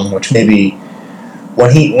song, which maybe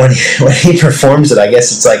when he performs it, I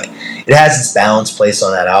guess it's like it has its balanced place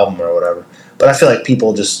on that album or whatever. But I feel like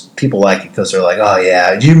people like it because they're like, oh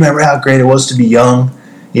yeah, do you remember how great it was to be young?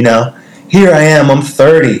 Here I am, I'm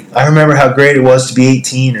 30. I remember how great it was to be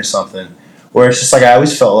 18 or something. Where it's just like I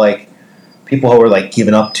always felt like people who were like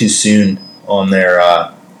giving up too soon on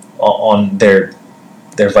their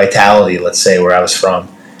vitality, let's say, where I was from.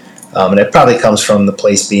 And it probably comes from the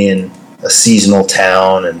place being a seasonal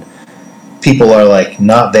town, and people are like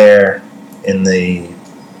not there in the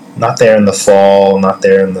fall,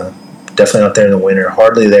 definitely not there in the winter,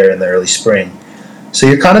 hardly there in the early spring. So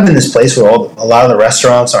you're kind of in this place where a lot of the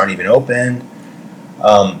restaurants aren't even open.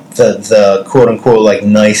 The quote unquote like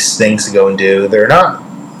nice things to go and do,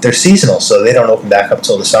 they're seasonal, so they don't open back up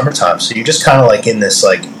till the summertime. So you're just kind of like in this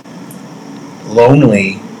like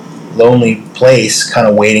lonely place, kind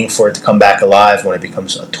of waiting for it to come back alive when it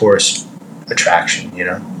becomes a tourist attraction,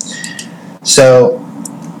 So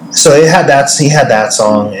he had that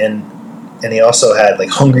song, and he also had like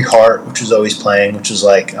Hungry Heart, which was always playing, which was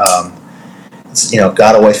like It's,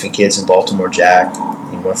 got a wife and kids in Baltimore Jack.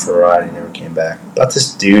 He went for a ride. He never came back. About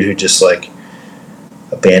this dude who just like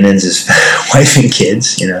abandons his wife and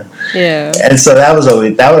kids, Yeah. And so that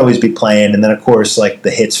would always be playing, and then of course like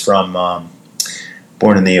the hits from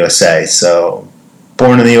Born in the USA. So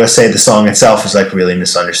Born in the USA, the song itself is like really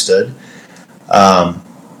misunderstood,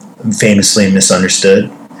 famously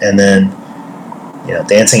misunderstood, and then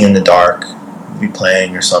Dancing in the Dark would be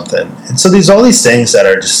playing or something. And so there's all these things that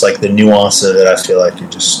are just like the nuance of it. I feel like you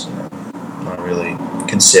just not really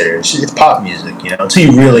consider. It's pop music,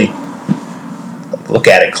 until you really look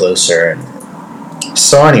at it closer. And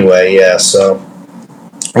so anyway, yeah. So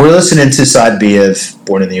we're listening to side B of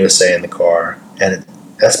Born in the USA in the car, and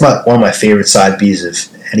that's one of my favorite side Bs of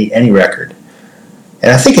any record.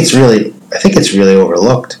 And I think it's really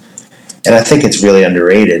overlooked, and I think it's really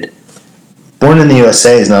underrated. Born in the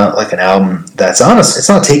USA is not like an album that's honest. It's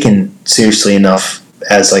not taken seriously enough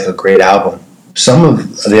as like a great album. Some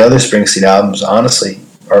of the other Springsteen albums, honestly,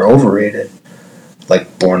 are overrated.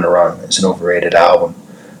 Like Born to Run is an overrated album.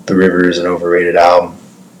 The River is an overrated album.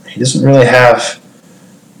 He doesn't really have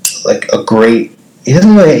like he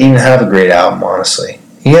doesn't really even have a great album, honestly.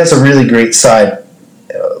 He has a really great side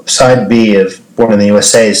B of Born in the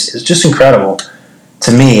USA is just incredible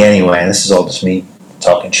to me anyway. And this is all just me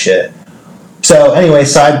talking shit. So anyway,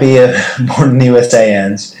 side B of Born in the USA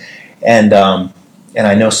ends, and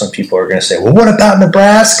I know some people are going to say, well, what about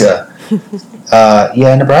Nebraska?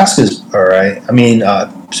 Yeah, Nebraska's all right. I mean,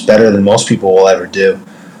 it's better than most people will ever do,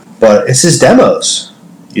 but it's his demos.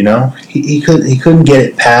 He couldn't get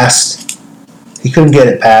it past. He couldn't get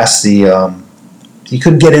it past the. He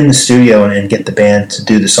couldn't get in the studio and get the band to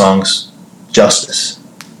do the songs justice.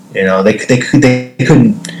 They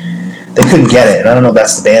couldn't. They couldn't get it, and I don't know if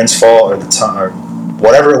that's the band's fault or the time or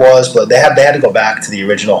whatever it was, but they had to go back to the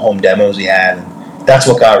original home demos he had, and that's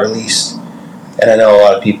what got released. And I know a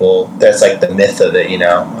lot of people, that's like the myth of it,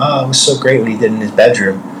 oh, it was so great what he did in his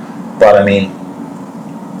bedroom, but I mean,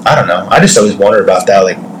 I don't know. I just always wonder about that,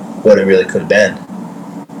 like what it really could have been.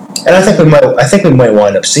 And I think we might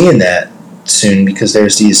wind up seeing that soon, because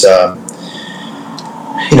there's these archive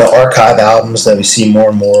albums that we see more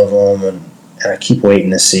and more of them, and I keep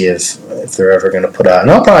waiting to see if they're ever going to put out.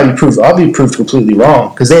 And I'll be proved completely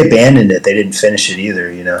wrong, because they abandoned it. They didn't finish it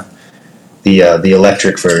either. The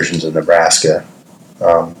electric versions of Nebraska.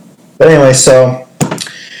 But anyway, so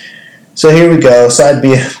here we go. Side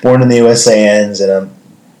B, Born in the USA ends, and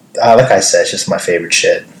like I said, it's just my favorite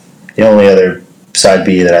shit. The only other side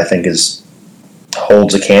B that I think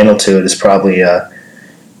holds a candle to it is probably and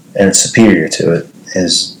it's superior to it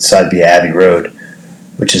is side B, Abbey Road,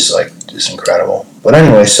 which is like just incredible. But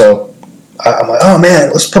anyway, so I'm like, oh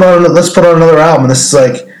man, let's put on another album. And this is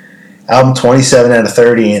like album 27 out of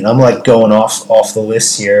 30, and I'm like going off the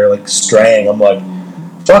list here, like straying. I'm like,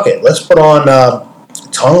 fuck it, let's put on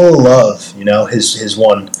Tunnel of Love. His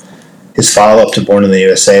follow up to Born in the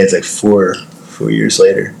USA. It's like 4 years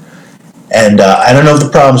later, and I don't know if the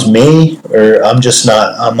problem's me or I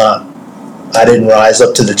didn't rise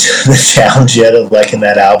up to the challenge yet of liking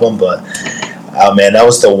that album, but. Oh man, that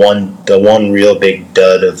was the one real big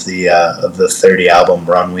dud of the 30 album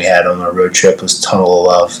run we had on our road trip was Tunnel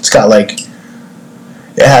of Love.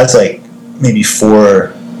 It has like maybe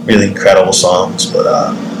 4 really incredible songs, but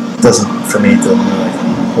it doesn't really like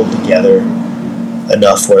hold together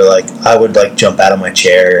enough where like I would like jump out of my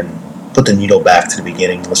chair and put the needle back to the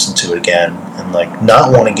beginning, listen to it again, and like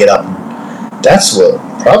not want to get up. And that's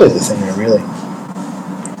probably the thing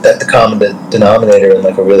that the common denominator in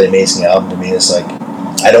like a really amazing album to me is like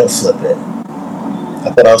I don't flip it.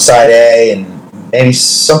 I put on side A, and maybe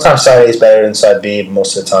sometimes side A is better than side B, but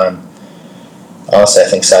most of the time, honestly, I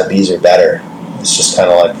think side B's are better. It's just kind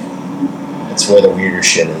of like it's where the weirder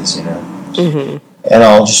shit is, Mm-hmm. And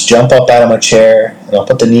I'll just jump up out of my chair and I'll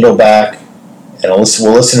put the needle back, and we'll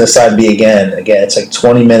listen to side B again. Again, it's like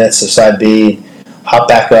 20 minutes of side B. Hop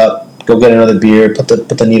back up, go get another beer, put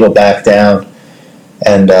the needle back down.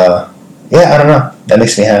 And, I don't know. That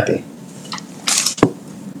makes me happy.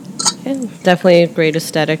 Yeah, definitely a great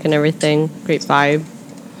aesthetic and everything. Great vibe.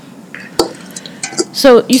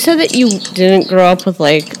 So, you said that you didn't grow up with,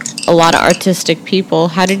 like, a lot of artistic people.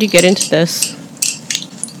 How did you get into this?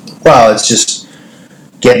 Well, it's just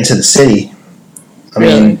getting to the city. I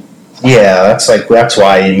mean, yeah, that's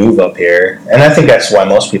why you move up here. And I think that's why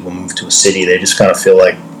most people move to a city. They just kind of feel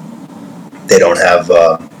like they don't have...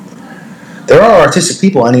 there are artistic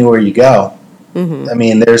people anywhere you go. Mm-hmm. I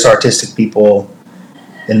mean, there's artistic people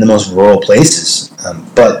in the most rural places.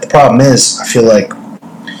 But the problem is, I feel like a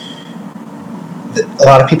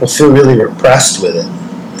lot of people feel really repressed with it.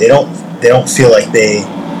 They don't feel like they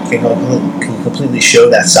can completely show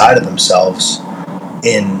that side of themselves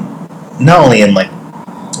in not only in like,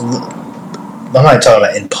 I'm not talking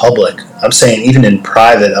about in public, I'm saying even in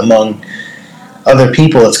private among other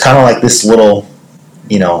people. It's kind of like this little,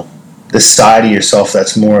 this side of yourself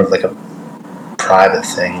that's more of like a private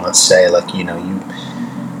thing. Let's say like,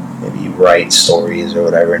 maybe you write stories or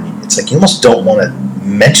whatever, and it's like you almost don't want to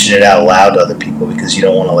mention it out loud to other people because you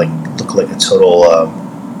don't want to like look like a total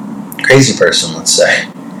crazy person, let's say.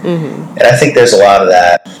 Mm-hmm. And I think there's a lot of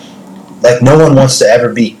that. Like, no one wants to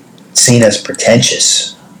ever be seen as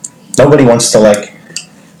pretentious. Nobody wants to like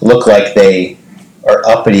look like they are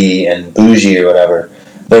uppity and bougie or whatever.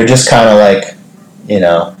 They're just kind of like,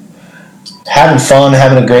 having fun,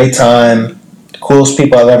 having a great time. The coolest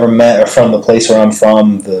people I've ever met are from the place where I'm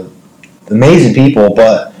from. The amazing people,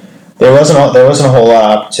 but there wasn't a whole lot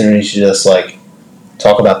of opportunity to just like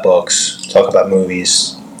talk about books, talk about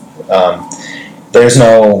movies. There's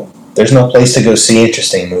no place to go see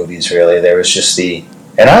interesting movies, really. There was just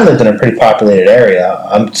and I lived in a pretty populated area.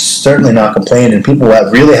 I'm certainly not complaining. People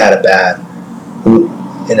that really had it bad, who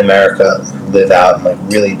in America live out in like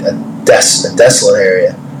really a desolate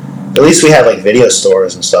area. At least we had like video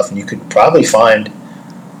stores and stuff, and you could probably find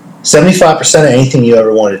 75% of anything you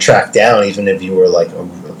ever wanted to track down, even if you were like a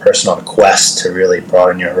person on a quest to really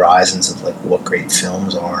broaden your horizons of like what great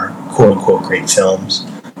films are, quote unquote great films.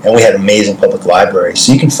 And we had amazing public libraries,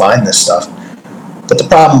 so you can find this stuff. But the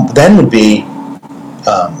problem then would be,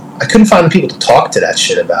 I couldn't find people to talk to that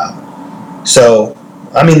shit about. So,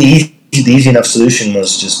 I mean, the easy enough solution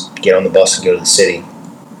was just get on the bus and go to the city.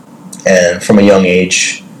 And from a young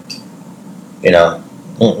age,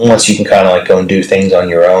 once you can kind of like go and do things on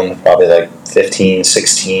your own, probably like 15,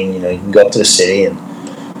 16, you can go up to the city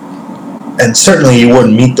and certainly you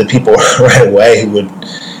wouldn't meet the people right away who would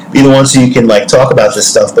be the ones who you can like talk about this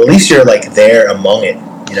stuff, but at least you're like there among it,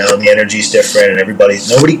 and the energy's different and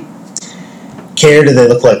nobody cared if they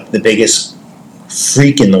look like the biggest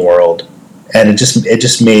freak in the world. And it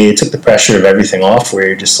took the pressure of everything off where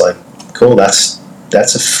you're just like, cool, that's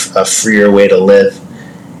a freer way to live.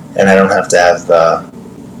 And I don't have to have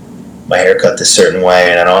my hair cut this certain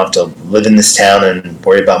way, and I don't have to live in this town and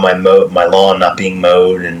worry about my lawn not being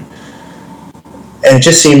mowed, and it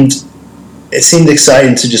just seemed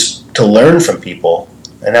exciting to learn from people,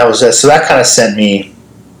 and that was so that kind of sent me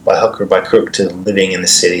by hook or by crook to living in the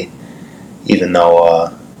city, even though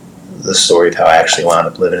the story of how I actually wound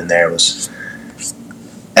up living in there was,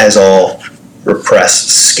 as all repressed,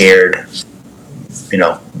 scared,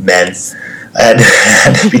 men. I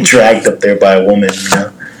had to be dragged up there by a woman.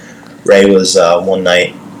 Ray was one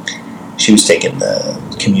night. She was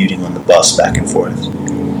commuting on the bus back and forth,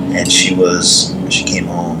 and she came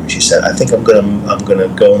home and she said, "I think I'm gonna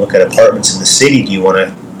go and look at apartments in the city. Do you want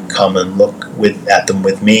to come and look at them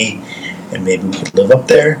with me, and maybe we could live up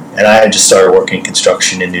there?" And I had just started working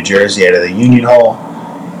construction in New Jersey out of the Union Hall,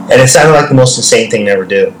 and it sounded like the most insane thing to ever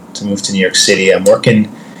do, to move to New York City. I'm working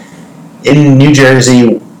in New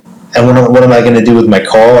Jersey. And what am I going to do with my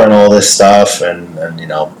car and all this stuff and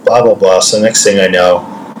blah, blah, blah. So the next thing I know,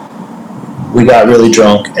 we got really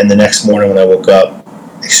drunk. And the next morning when I woke up,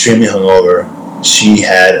 extremely hungover, she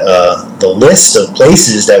had the list of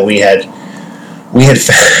places that we had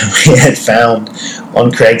found on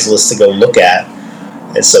Craigslist to go look at.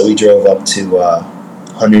 And so we drove up to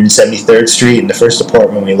 173rd Street, and the first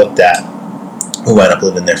apartment we looked at, we wound up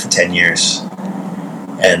living there for 10 years.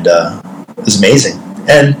 And it was amazing.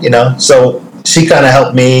 And, so she kind of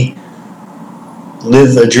helped me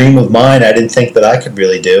live a dream of mine I didn't think that I could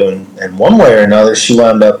really do. And one way or another, she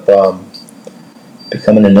wound up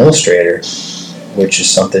becoming an illustrator, which is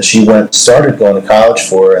something she started going to college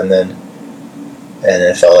for, and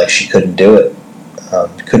it felt like she couldn't do it.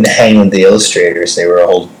 Couldn't hang with the illustrators. They were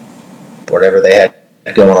whatever they had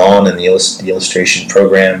going on in the illustration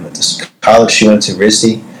program at this college she went to,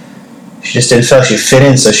 RISD. She just didn't feel like she fit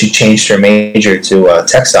in, so she changed her major to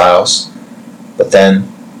textiles. But then,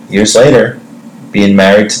 years later, being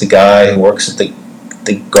married to the guy who works at the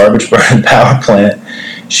garbage burning power plant,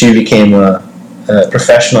 she became a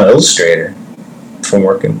professional illustrator from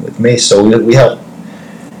working with me. So we helped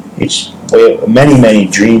many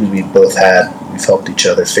dreams we both had. We've helped each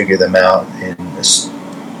other figure them out in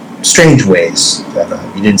strange ways that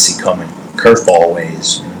you didn't see coming, curveball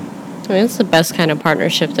ways. I mean, it's the best kind of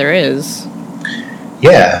partnership there is.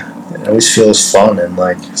 Yeah, it always feels fun and,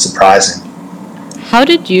 like, surprising. How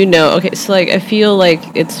did you know? Okay, so, like, I feel like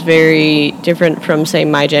it's very different from, say,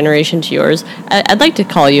 my generation to yours. I'd like to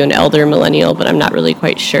call you an elder millennial, but I'm not really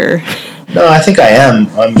quite sure. No, I think I am.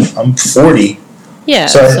 I'm 40. Yeah.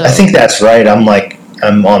 So I think that's right. I'm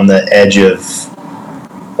on the edge of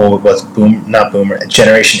was not boomer,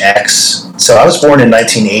 Generation X. So I was born in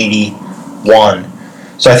 1981.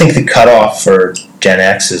 So I think the cutoff for Gen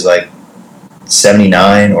X is like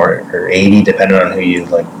 79 or 80, depending on who you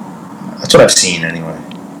like. That's what I've seen anyway.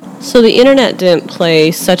 So the internet didn't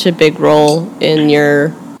play such a big role in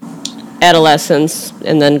your adolescence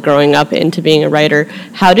and then growing up into being a writer.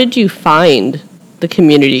 How did you find the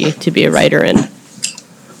community to be a writer in?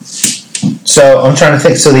 So I'm trying to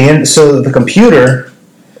think. So the computer,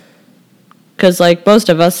 because like most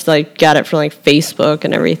of us like got it from like Facebook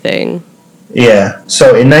and everything. Yeah.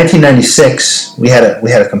 So in 1996, we had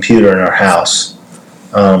a computer in our house,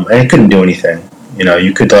 and it couldn't do anything. You know,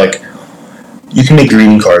 you could make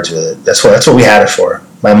greeting cards with it. That's what we had it for.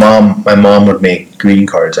 My mom would make greeting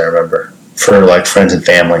cards. I remember, for like friends and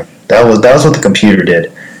family. That was what the computer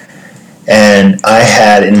did. And I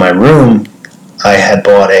had in my room, I had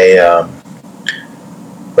bought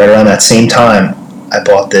right around that same time, I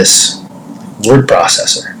bought this word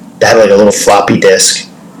processor that had like a little floppy disk,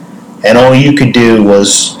 and all you could do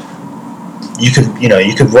was you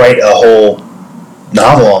could write a whole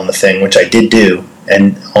novel on the thing, which I did do,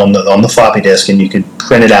 and on the floppy disk, and you could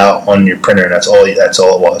print it out on your printer, and that's all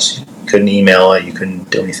it was. You couldn't email it, you couldn't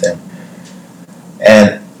do anything.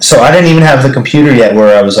 And so I didn't even have the computer yet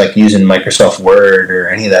where I was like using Microsoft Word or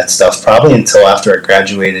any of that stuff, probably until after I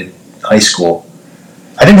graduated high school.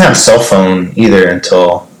 I didn't have a cell phone either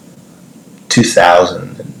until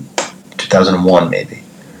 2001 maybe.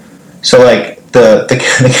 So like the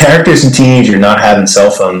characters in Teenage are not having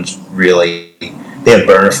cell phones really. They have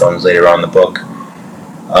burner phones later on in the book.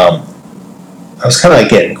 I was kind of like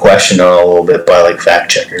getting questioned on a little bit by like fact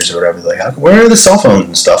checkers or whatever. Like, where are the cell phones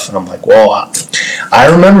and stuff? And I'm like, well, I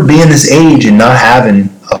remember being this age and not having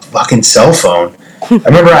a fucking cell phone. I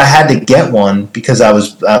remember I had to get one because I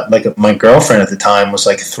was like, my girlfriend at the time was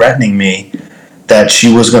like threatening me that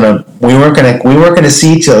we weren't gonna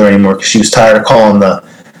see each other anymore because she was tired of calling the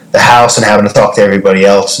house and having to talk to everybody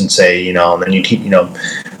else and say, and then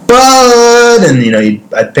Bud, and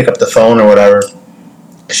I'd pick up the phone or whatever.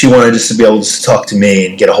 She wanted just to be able to talk to me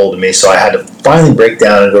and get a hold of me, so I had to finally break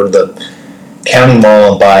down and go to the county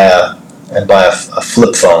mall and buy a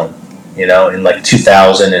flip phone, in like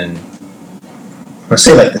 2000 and I'm gonna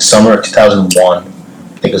say like the summer of 2001. I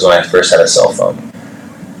think was when I first had a cell phone.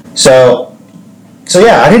 So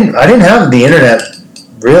yeah, I didn't have the internet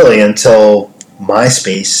really until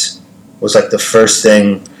MySpace was like the first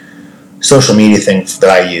social media thing that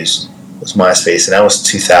I used was MySpace, and that was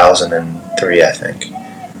 2003, I think.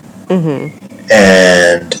 Mm-hmm.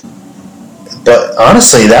 But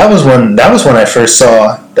honestly, that was when I first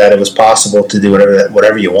saw that it was possible to do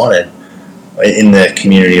whatever you wanted in the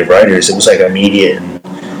community of writers. It was like immediate, and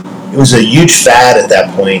it was a huge fad at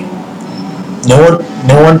that point. No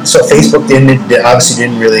one. So Facebook obviously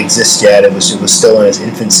didn't really exist yet. It was still in its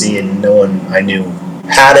infancy, and no one I knew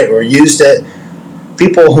had it or used it.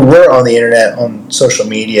 People who were on the internet, on social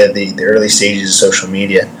media, the early stages of social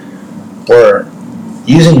media, were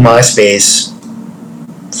using MySpace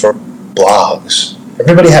for blogs.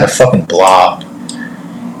 Everybody had a fucking blog,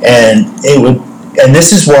 and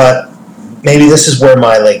this is where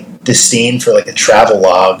my like disdain for like a travel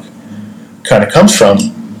log kind of comes from,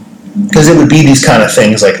 because it would be these kind of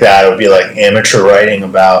things like that. It would be like amateur writing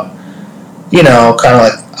about, kind of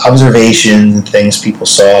like observations and things people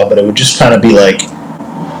saw, but it would just kind of be like,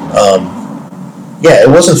 it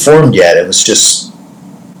wasn't formed yet. It was just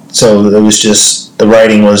the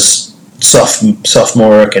writing was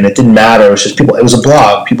sophomoric, and it didn't matter. It was just people. It was a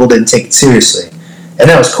blog. People didn't take it seriously, and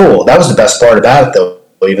that was cool. That was the best part about it, though.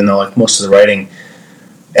 Even though like most of the writing,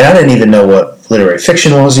 and I didn't even know what literary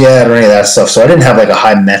fiction was yet or any of that stuff, so I didn't have like a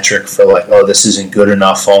high metric for like, oh, this isn't good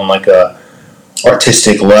enough on like a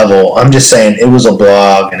artistic level. I'm just saying it was a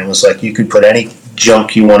blog, and it was like you could put any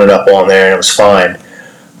junk you wanted up on there, and it was fine.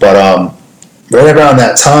 But right around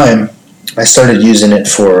that time, I started using it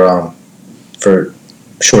for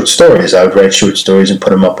short stories. I would write short stories and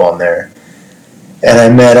put them up on there, and I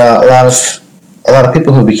met a lot of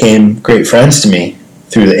people who became great friends to me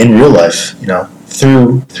in real life.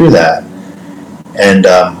 Through that, and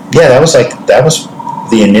that was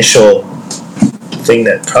the initial thing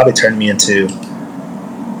that probably turned me into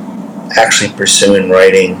actually pursuing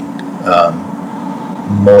writing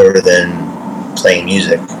more than playing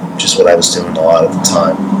music, which is what I was doing a lot of the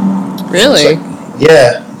time. Really?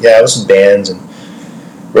 I was in bands and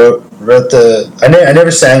wrote I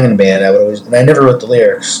never sang in a band. I never wrote the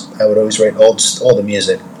lyrics. I would always write all the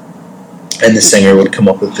music, and the singer would come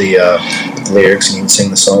up with the lyrics, and he'd sing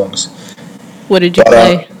the songs. What did you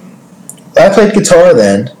play? I played guitar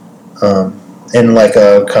then, in like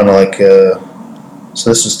a kind of like So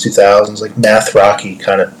this was 2000s, like math rocky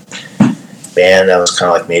kind of band that was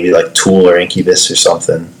kind of like maybe like Tool or Incubus or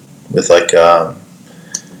something with like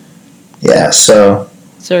yeah. So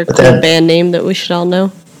is there a cool band name that we should all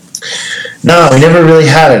know? No, we never really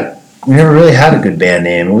had a good band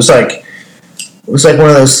name. It was like one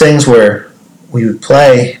of those things where we would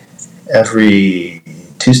play every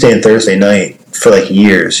Tuesday and Thursday night for like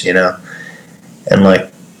years, you know, and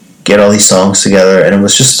like get all these songs together, and it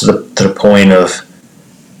was just to the point of,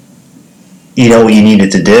 you know, what you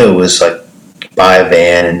needed to do was like buy a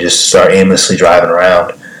van and just start aimlessly driving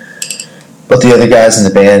around. But the other guys in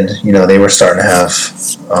the band, you know, they were starting to have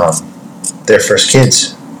their first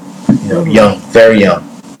kids, you know, young, very young.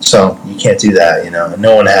 So you can't do that, you know.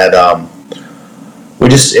 No one had.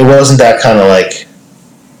 It wasn't that kind of like.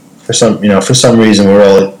 For some reason, we're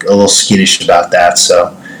all like a little skittish about that.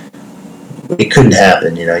 So it couldn't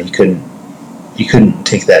happen, you know. You couldn't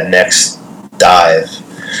take that next dive,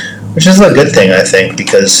 which is a good thing, I think,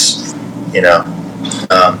 because, you know.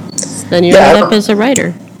 Then you ended up as a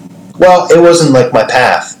writer. Well, it wasn't like my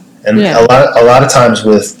path, and a lot of times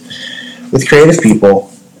with creative people,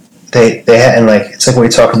 they had, and like it's like what we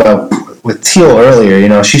talked about with Teal earlier. You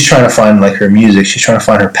know, she's trying to find like her music, she's trying to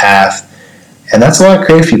find her path, and that's a lot of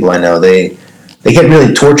creative people I know. They get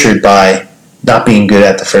really tortured by not being good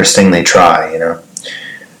at the first thing they try. You know,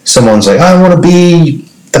 someone's like, I want to be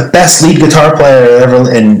the best lead guitar player ever,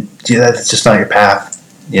 and that's just not your path.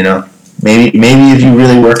 You know. Maybe if you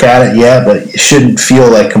really work at it, yeah, but it shouldn't feel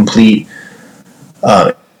like complete.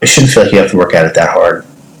 It shouldn't feel like you have to work at it that hard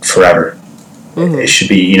forever. Mm-hmm. It should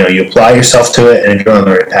be, you know, you apply yourself to it, and if you're on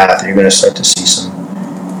the right path, you're going to start to see some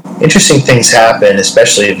interesting things happen,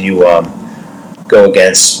 especially if you go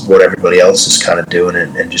against what everybody else is kind of doing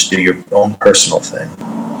and just do your own personal thing.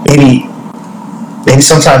 Maybe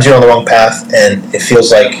sometimes you're on the wrong path, and it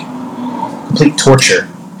feels like complete torture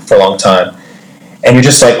for a long time. And you're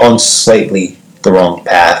just like on slightly the wrong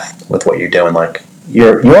path with what you're doing. Like you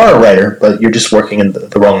are a writer, but you're just working in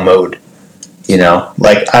the wrong mode. You know,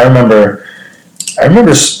 like I remember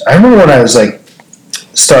when I was like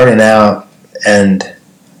starting out, and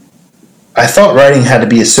I thought writing had to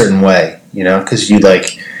be a certain way. You know, because you learn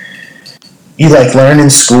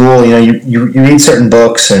in school. You know, you read certain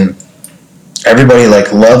books, and everybody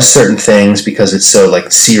like loves certain things because it's so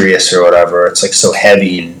like serious or whatever. It's like so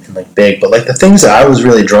heavy and like big, but like the things that I was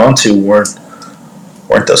really drawn to weren't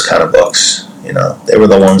those kind of books. You know, they were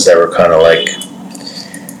the ones that were kind of like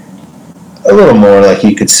a little more like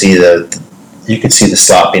you could see the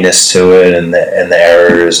sloppiness to it and the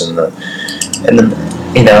errors and the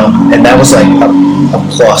you know, and that was like a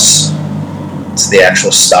plus to the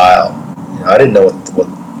actual style. You know, I didn't know what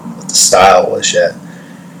the style was yet.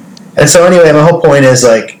 And so anyway, my whole point is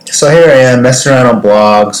like, so here I am messing around on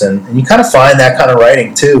blogs, and you kind of find that kind of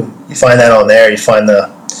writing too. You find that on there. You find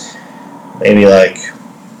maybe like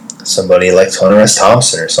somebody like Hunter S.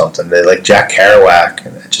 Thompson or something. They like Jack Kerouac,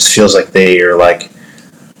 and it just feels like they are like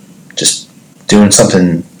just doing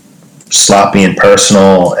something sloppy and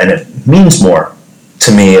personal, and it means more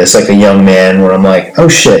to me as like a young man where I'm like, oh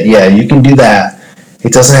shit, yeah, you can do that.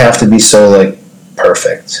 It doesn't have to be so like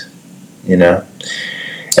perfect, you know.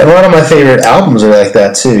 And a lot of my favorite albums are like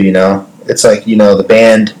that too, you know. It's like, you know, the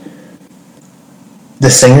band, the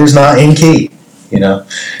singer's not in key, you know.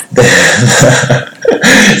 The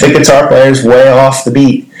guitar player's way off the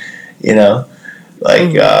beat, you know.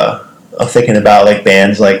 Like, I'm thinking about like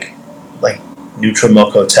bands like Neutral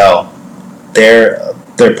Milk Hotel. They're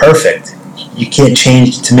perfect. You can't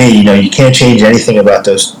change, to me, you know, you can't change anything about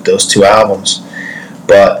those two albums.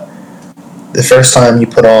 But the first time you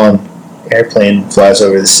put on Airplane Flies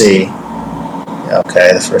Over the Sea,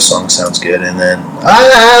 okay, the first song sounds good, and then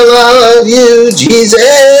I love you,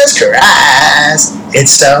 Jesus Christ. It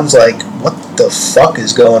sounds like, what the fuck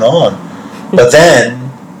is going on? But then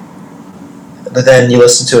you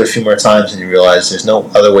listen to it a few more times and you realize there's no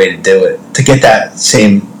other way to do it. To get that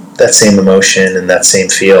same emotion and that same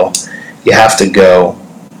feel, you have to go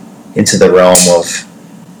into the realm of,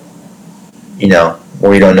 you know,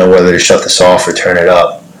 where you don't know whether to shut this off or turn it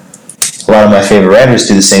up. A lot of my favorite writers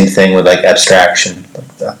do the same thing with like abstraction.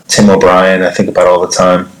 Like Tim O'Brien, I think about all the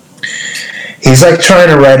time. He's like trying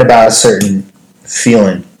to write about a certain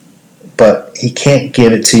feeling, but he can't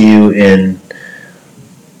give it to you in.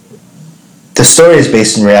 The story is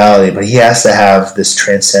based in reality, but he has to have this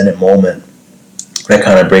transcendent moment that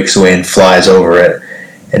kind of breaks away and flies over it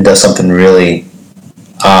and does something really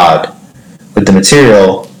odd with the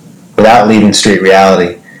material without leaving straight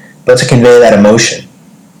reality, but to convey that emotion.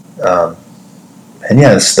 And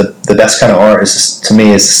yeah, it's the best kind of art is, to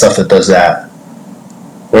me, is the stuff that does that,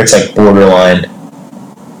 where it's like borderline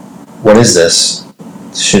what is this?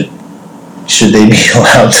 Should they be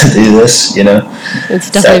allowed to do this? It's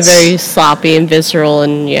definitely very sloppy and visceral,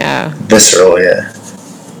 and visceral. Yeah.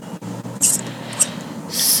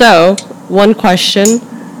 So, one question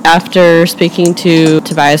after speaking to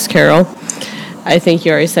Tobias Carroll, I think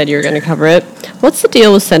you already said you were going to cover it. What's the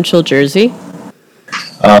deal with Central Jersey?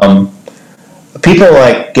 People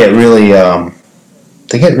get really,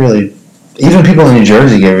 even people in New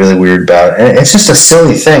Jersey get really weird about it. And it's just a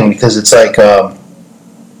silly thing because it's like,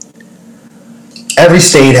 every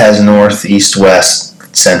state has north, east,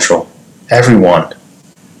 west, central. Everyone.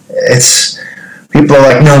 People are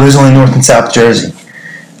like, no, there's only North and South Jersey.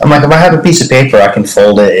 I'm like, if I have a piece of paper, I can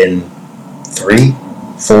fold it in 3,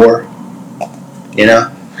 4,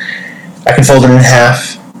 I can fold it in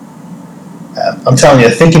half. I'm telling you, a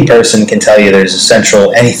thinking person can tell you there's a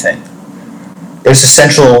central anything. There's a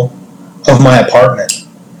central of my apartment.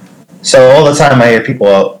 So all the time I hear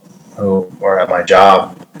people who are at my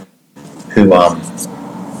job who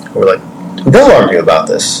they'll argue about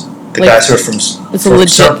this. The guys who are from... It's a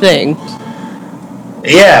legit thing.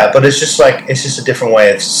 Yeah, but it's just a different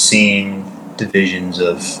way of seeing divisions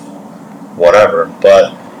of whatever.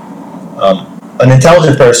 But an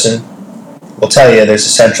intelligent person will tell you there's a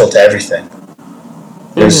central to everything.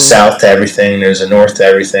 There's a south to everything, there's a north to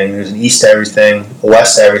everything, there's an east to everything, a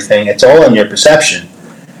west to everything. It's all in your perception.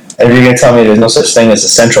 And if you're going to tell me there's no such thing as a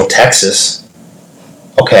central Texas,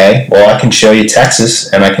 okay, well, I can show you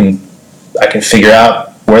Texas, and I can figure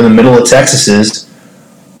out where the middle of Texas is,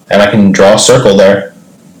 and I can draw a circle there,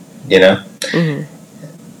 Mm-hmm.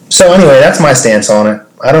 So anyway, that's my stance on it.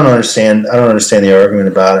 I don't understand the argument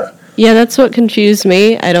about it. Yeah, that's what confused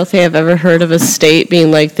me. I don't think I've ever heard of a state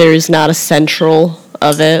being like, there's not a central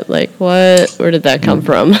of it. Like, what? Where did that come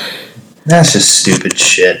from? That's just stupid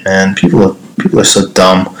shit, man. People are so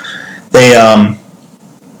dumb. They,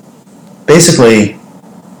 basically,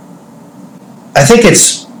 I think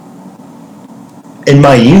it's, in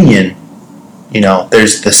my union,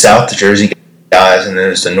 there's the South Jersey guys and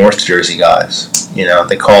there's the North Jersey guys.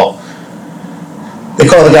 They call the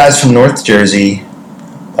guys from North Jersey,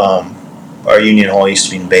 our union hall used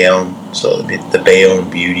to be in Bayonne, so it'd be the Bayonne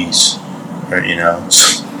Beauties, or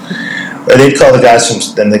they'd call the guys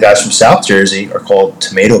from South Jersey are called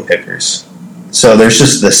tomato pickers. So there's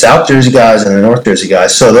just the South Jersey guys and the North Jersey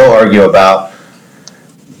guys. So they'll argue about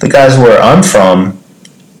the guys where I'm from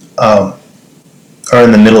are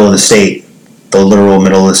in the middle of the state, the literal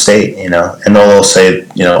middle of the state, and they'll say,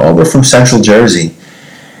 oh, we're from Central Jersey.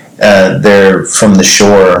 They're from the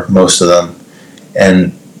shore, most of them,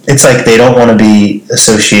 and it's like they don't want to be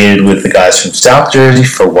associated with the guys from South Jersey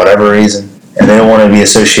for whatever reason, and they don't want to be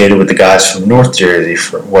associated with the guys from North Jersey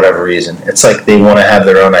for whatever reason. It's like they want to have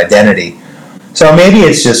their own identity. So maybe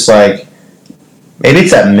it's just maybe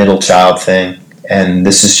it's that middle child thing, and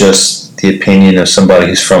this is just the opinion of somebody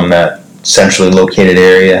who's from that centrally located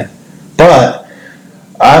area. But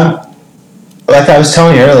like I was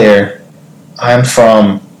telling you earlier, I'm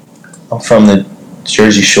from the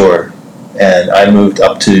Jersey Shore, and I moved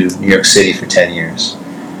up to New York City for 10 years.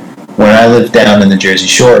 When I lived down in the Jersey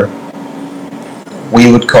Shore, we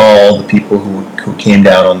would call the people who came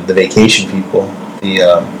down on the vacation people,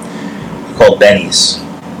 called bennies.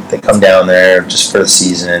 They come down there just for the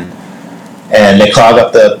season, and they clog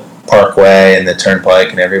up the parkway and the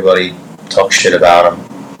turnpike, and everybody talks shit about them.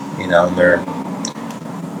 And they're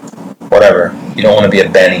whatever. You don't want to be a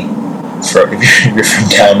benny if you're from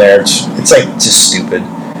down there. It's just stupid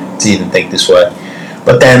to even think this way.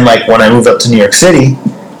 But then, when I moved up to New York City,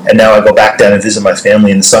 and now I go back down and visit my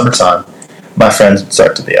family in the summertime, my friends would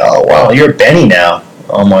start to be, oh wow, you're a benny now.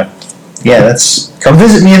 I'm like, yeah, come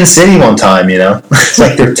visit me in the city one time. It's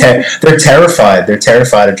like they're terrified. They're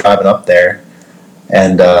terrified of driving up there,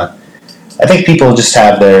 and I think people just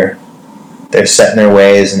have they're set in their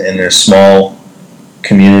ways and in their small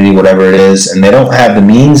community, whatever it is, and they don't have the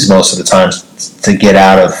means most of the time to get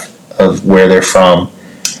out of where they're from.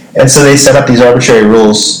 And so they set up these arbitrary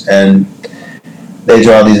rules, and they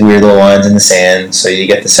draw these weird little lines in the sand. So you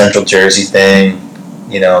get the Central Jersey thing,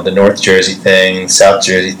 the North Jersey thing, South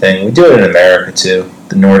Jersey thing. We do it in America too.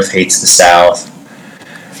 The North hates the South.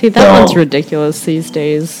 See, that one's ridiculous these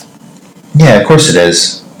days. Yeah, of course it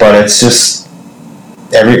is. But it's just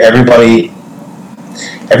everybody's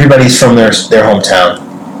from their hometown.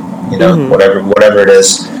 Whatever it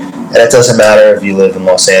is. And it doesn't matter if you live in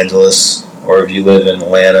Los Angeles or if you live in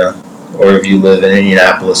Atlanta or if you live in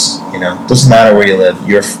Indianapolis. It doesn't matter where you live.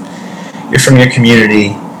 You're from your community,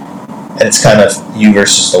 and it's kind of you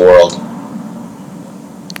versus the world.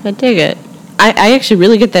 I dig it. I actually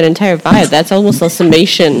really get that entire vibe. That's almost a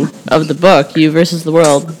summation of the book, you versus the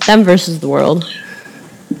world, them versus the world.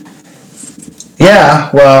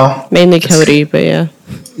 Yeah, well, mainly Cody, but yeah.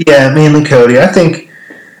 Yeah, mainly Cody. I think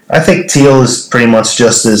Teal is pretty much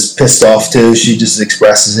just as pissed off too. She just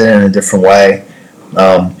expresses it in a different way.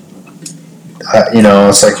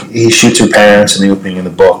 It's like he shoots her parents in the opening of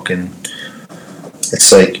the book, and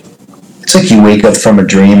it's like you wake up from a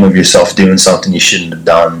dream of yourself doing something you shouldn't have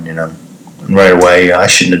done. And right away, I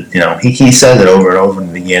shouldn't have. He says it over and over in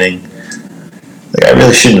the beginning. Like, I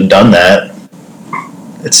really shouldn't have done that.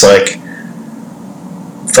 It's like,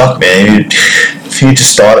 fuck, man. If you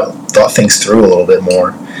just thought things through a little bit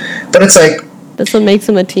more. But it's like, that's what makes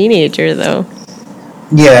him a teenager, though.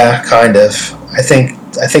 Yeah, kind of. I think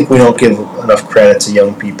we don't give enough credit to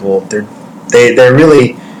young people. They're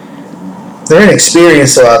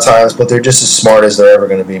inexperienced a lot of times, but they're just as smart as they're ever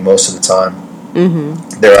going to be most of the time. Mm-hmm.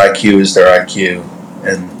 Their IQ is their IQ,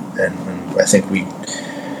 and I think we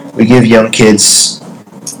give young kids,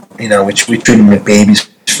 we treat them like babies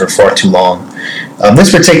for far too long.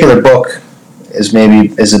 This particular book is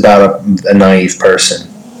about a naive person,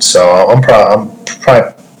 so I'm probably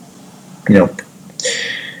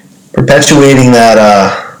perpetuating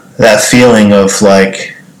that feeling of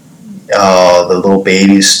like, oh, the little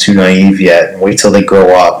baby's too naive yet, and wait till they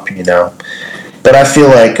grow up, But I feel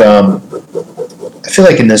like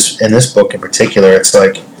in this book in particular, it's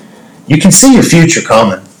like you can see your future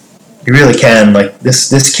coming. You really can. Like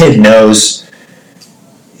this kid knows.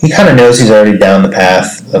 He kind of knows he's already down the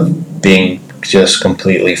path of being just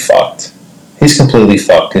completely fucked. He's completely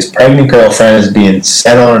fucked. His pregnant girlfriend is being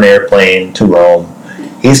sent on an airplane to Rome.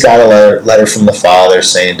 He's got a letter from the father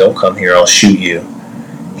saying, "Don't come here, I'll shoot you."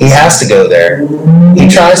 He has to go there. He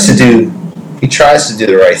tries to do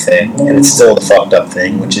the right thing, and it's still the fucked up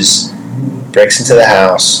thing, which is breaks into the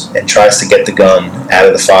house and tries to get the gun out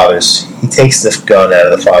of the father's. He takes the gun out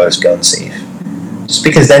of the father's gun safe, just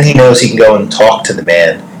because then he knows he can go and talk to the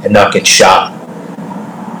man and not get shot.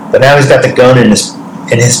 But now he's got the gun in his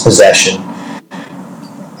possession,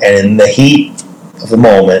 and in the heat of the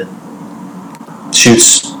moment,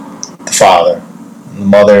 shoots the father. The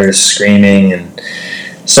mother is screaming and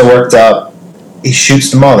so worked up, he shoots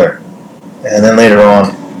the mother. And then later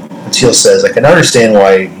on, Teal says, I can understand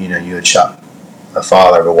why you had shot my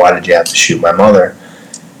father, but why did you have to shoot my mother?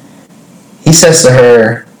 He says to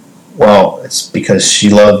her, well, it's because she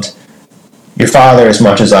loved your father as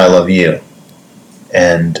much as I love you.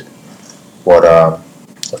 And what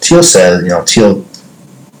Teal says, Teal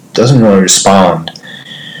doesn't really respond,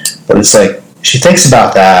 but it's like she thinks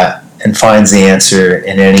about that and finds the answer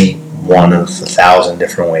in any one of 1,000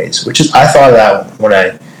 different ways, which is, I thought of that when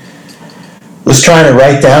I was trying to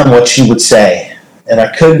write down what she would say, and I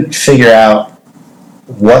couldn't figure out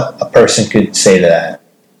what a person could say to that.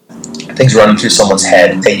 Things running through someone's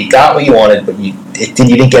head that you got what you wanted, but you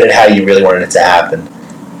didn't get it how you really wanted it to happen,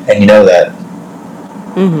 and you know that.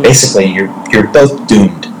 Mm-hmm. Basically, you're both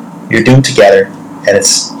doomed. You're doomed together, and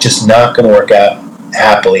it's just not going to work out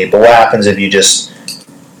happily. But what happens if you just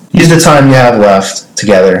use the time you have left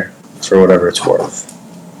together for whatever it's worth?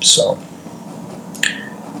 So,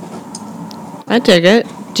 I dig it.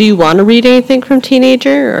 Do you want to read anything from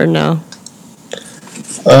Teenager or no?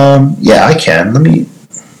 Yeah, I can. Let me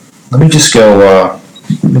just go.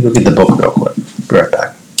 Let me go get the book real quick. Be right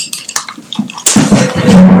back.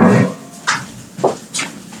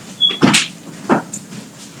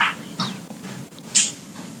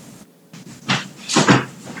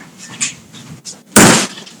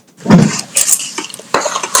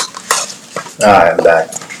 Alright, I'm back.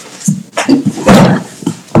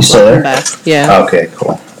 You still there? Back. Yeah. Okay,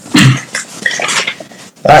 cool.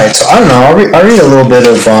 Alright, so I don't know. I'll read a little bit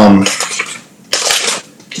of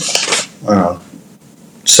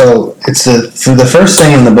so it's the first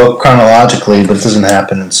thing in the book chronologically, but it doesn't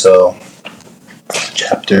happen until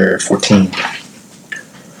chapter 14. I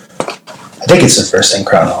think it's the first thing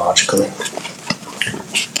chronologically.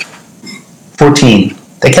 14.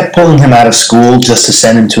 They kept pulling him out of school just to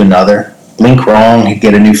send him to another. Blink wrong, he'd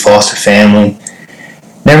get a new foster family.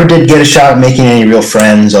 Never did get a shot at making any real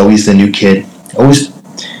friends, always the new kid. Always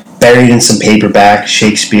buried in some paperback,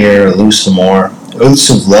 Shakespeare, or Lewis L'Amour. Oaths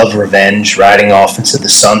of love, revenge, riding off into the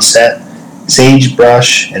sunset,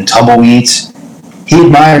 sagebrush, and tumbleweeds. He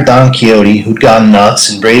admired Don Quixote, who'd gone nuts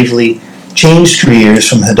and bravely changed careers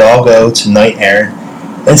from Hidalgo to knight errant,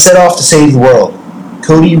 and set off to save the world.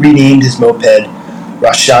 Cody renamed his moped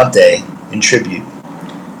Rashante in tribute.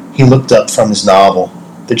 He looked up from his novel.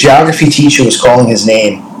 The geography teacher was calling his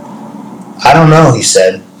name. I don't know, he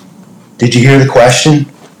said. Did you hear the question?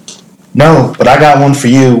 No, but I got one for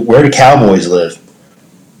you. Where do cowboys live?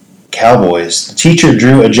 Cowboys. The teacher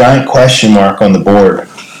drew a giant question mark on the board.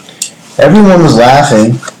 Everyone was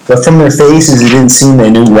laughing, but from their faces it didn't seem they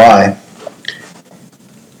knew why.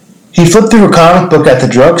 He flipped through a comic book at the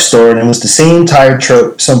drugstore, and it was the same tired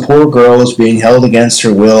trope. Some poor girl was being held against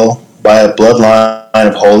her will by a bloodline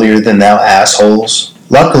of holier-than-thou assholes.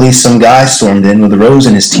 Luckily, some guy stormed in with a rose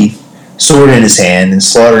in his teeth, sword in his hand, and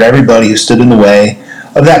slaughtered everybody who stood in the way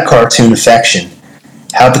of that cartoon affection.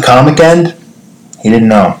 How'd the comic end? He didn't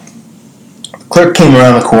know. The clerk came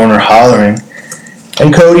around the corner hollering,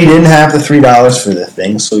 and Cody didn't have the $3 for the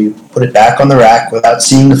thing, so he put it back on the rack without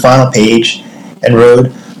seeing the final page and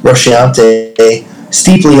rode Rosciante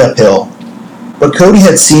steeply uphill. But Cody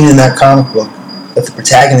had seen in that comic book that the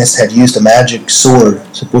protagonist had used a magic sword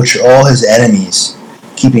to butcher all his enemies,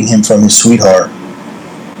 keeping him from his sweetheart.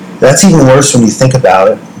 That's even worse when you think about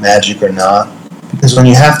it, magic or not, because when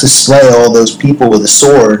you have to slay all those people with a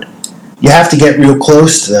sword, you have to get real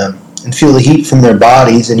close to them and feel the heat from their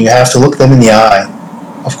bodies, and you have to look them in the eye.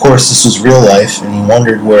 Of course, this was real life, and he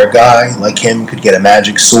wondered where a guy like him could get a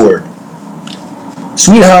magic sword.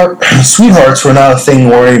 Sweethearts were not a thing to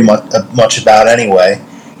worry much about anyway.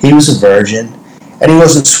 He was a virgin, and he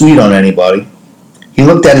wasn't sweet on anybody. He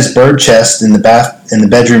looked at his bird chest in the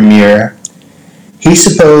bedroom mirror. He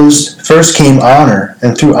supposed first came honor,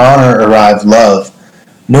 and through honor arrived love.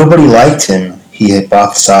 Nobody liked him, he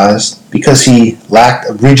hypothesized, because he lacked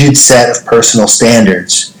a rigid set of personal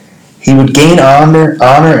standards. He would gain honor,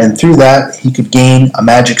 and through that he could gain a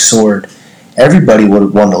magic sword. Everybody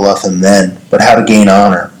would want to love him then, but how to gain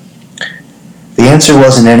honor? The answer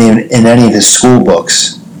wasn't in any of his school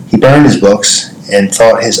books. He burned his books and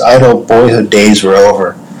thought his idle boyhood days were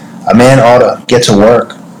over. A man ought to get to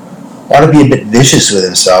work, ought to be a bit vicious with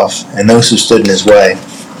himself and those who stood in his way.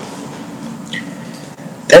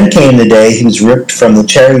 Then came the day he was ripped from the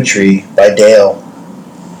cherry tree by Dale.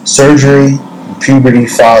 Surgery and puberty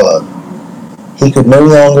followed. He could no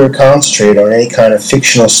longer concentrate on any kind of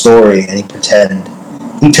fictional story any pretend.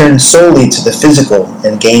 He turned solely to the physical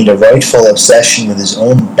and gained a rightful obsession with his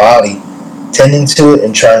own body, tending to it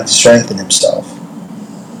and trying to strengthen himself.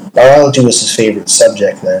 Biology was his favorite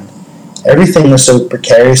subject then. Everything was so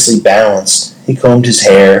precariously balanced. He combed his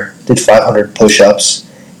hair, did 500 push-ups,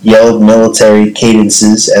 yelled military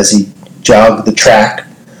cadences as he jogged the track,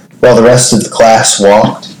 while the rest of the class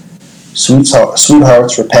walked.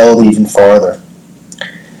 Sweethearts repelled even farther.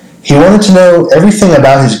 He wanted to know everything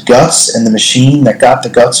about his guts and the machine that got the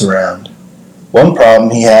guts around. One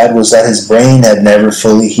problem he had was that his brain had never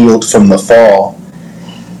fully healed from the fall.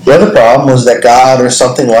 The other problem was that God, or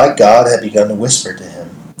something like God, had begun to whisper to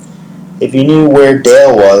him. If he knew where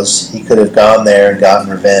Dale was, he could have gone there and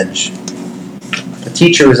gotten revenge. The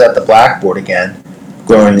teacher was at the blackboard again,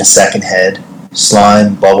 growing a second head.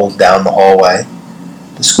 Slime bubbled down the hallway.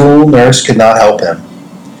 The school nurse could not help him.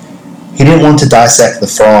 He didn't want to dissect the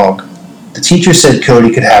frog. The teacher said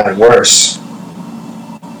Cody could have it worse.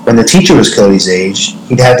 When the teacher was Cody's age,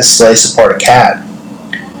 he'd had to slice apart a cat.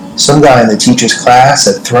 Some guy in the teacher's class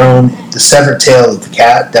had thrown the severed tail of the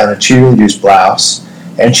cat down a cheerleader's blouse,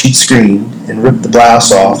 and she'd screamed and ripped the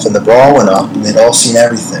blouse off, and the bra went up, and they'd all seen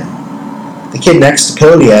everything. The kid next to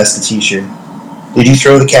Cody asked the teacher, "Did you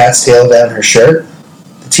throw the cat's tail down her shirt?"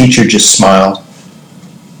 The teacher just smiled.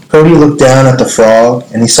 Cody looked down at the frog,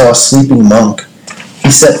 and he saw a sleeping monk.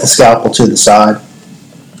 He set the scalpel to the side.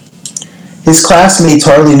 His classmates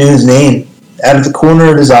hardly knew his name. Out of the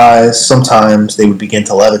corner of his eyes, sometimes they would begin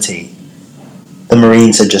to levitate. The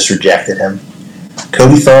Marines had just rejected him.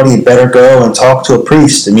 Cody thought he had better go and talk to a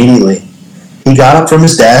priest immediately. He got up from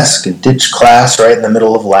his desk and ditched class right in the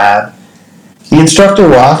middle of lab. The instructor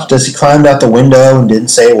watched as he climbed out the window and didn't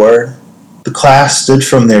say a word. The class stood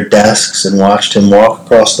from their desks and watched him walk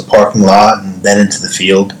across the parking lot and then into the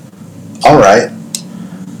field. All right.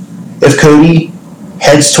 If Cody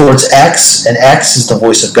heads towards X, and X is the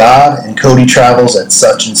voice of God, and Cody travels at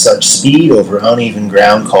such and such speed over uneven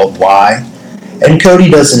ground called Y, and Cody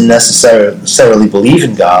doesn't necessarily believe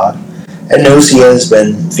in God, and knows he has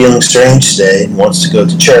been feeling strange today and wants to go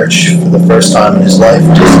to church for the first time in his life,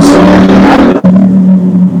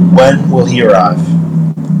 when will he arrive?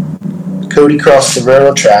 Cody crossed the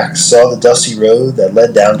railroad tracks, saw the dusty road that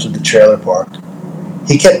led down to the trailer park.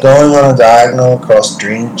 He kept going on a diagonal across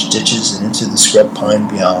drainage ditches and into the scrub pine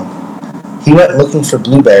beyond. He went looking for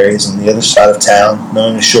blueberries on the other side of town,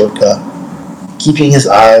 knowing a shortcut, keeping his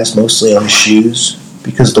eyes mostly on his shoes,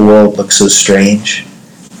 because the world looked so strange.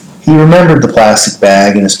 He remembered the plastic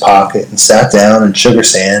bag in his pocket and sat down in sugar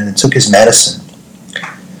sand and took his medicine.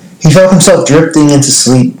 He felt himself drifting into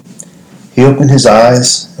sleep. He opened his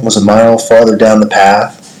eyes and was a mile farther down the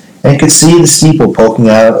path and could see the steeple poking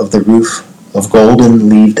out of the roof of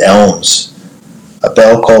golden-leaved elms. A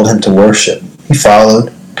bell called him to worship. He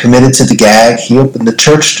followed. Committed to the gag, he opened the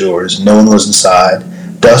church doors. No one was inside.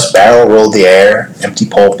 Dust barrel-rolled the air, empty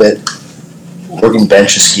pulpit, organ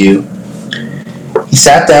bench askew. He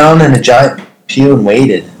sat down in a giant pew and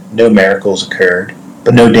waited. No miracles occurred,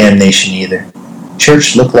 but no damnation either.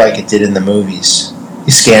 Church looked like it did in the movies.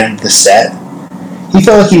 He scanned the set. He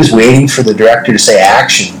felt like he was waiting for the director to say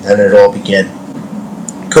action, then it all began.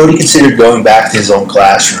 Cody considered going back to his own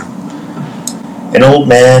classroom. An old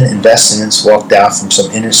man in vestments walked out from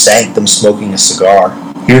some inner sanctum smoking a cigar.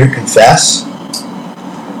 Here to confess?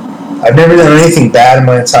 I've never done anything bad in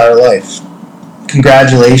my entire life.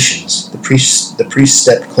 Congratulations. The priest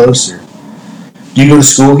stepped closer. Do you go to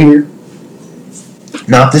school here?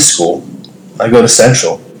 Not this school. I go to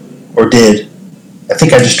Central. Or did. I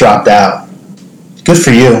think I just dropped out. Good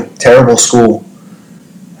for you. Terrible school.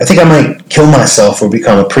 I think I might kill myself or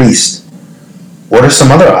become a priest. What are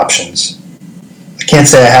some other options? I can't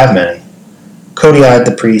say I have many. Cody eyed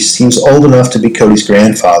the priest. He was old enough to be Cody's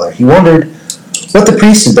grandfather. He wondered what the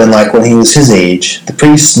priest had been like when he was his age. The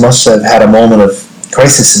priest must have had a moment of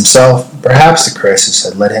crisis himself. Perhaps the crisis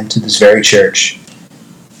had led him to this very church.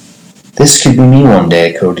 This could be me one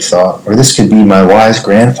day, Cody thought, or this could be my wise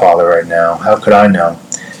grandfather right now. How could I know?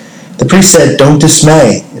 The priest said, don't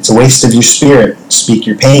dismay. It's a waste of your spirit. Speak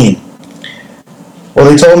your pain. Well,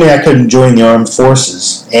 they told me I couldn't join the armed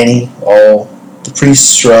forces. Any, all. The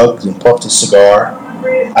priest shrugged and puffed a cigar.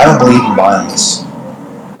 I don't believe in violence.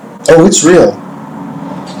 Oh, it's real.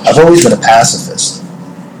 I've always been a pacifist.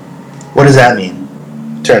 What does that mean?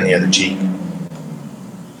 Turn the other cheek.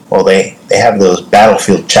 Well, they have those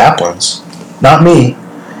battlefield chaplains. Not me.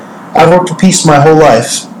 I've worked for peace my whole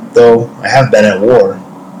life, though I have been at war.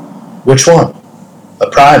 Which one? A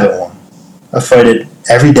private one. I fight it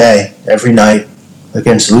every day, every night,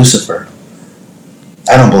 against Lucifer.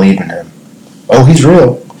 I don't believe in him. Oh, he's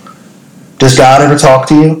real. Does God ever talk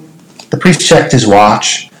to you? The priest checked his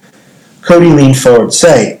watch. Cody leaned forward.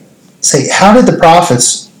 Say, how did the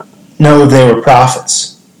prophets know they were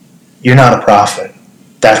prophets? You're not a prophet.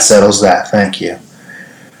 That settles that, thank you.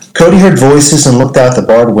 Cody heard voices and looked out the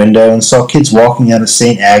barred window and saw kids walking out of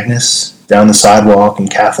St. Agnes down the sidewalk in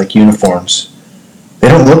Catholic uniforms. They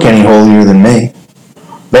don't look any holier than me.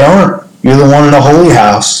 They aren't. You're the one in a holy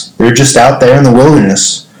house. They're just out there in the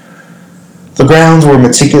wilderness. The grounds were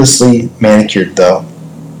meticulously manicured, though.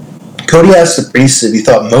 Cody asked the priest if he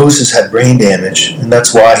thought Moses had brain damage, and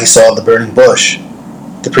that's why he saw the burning bush.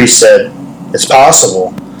 The priest said, it's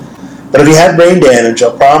possible. But if he had brain damage,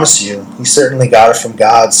 I'll promise you, he certainly got it from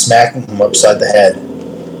God smacking him upside the head.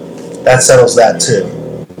 That settles that, too.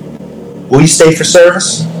 Will you stay for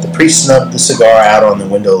service? The priest snubbed the cigar out on the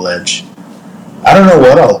window ledge. I don't know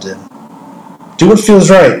what I'll do. Do what feels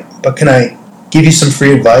right, but can I give you some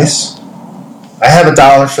free advice? I have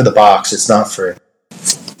 $1 for the box. It's not free.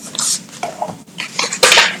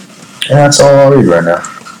 And that's all I'll read right now.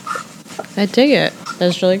 I dig it.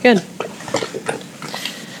 That's really good.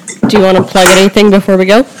 Do you want to plug anything before we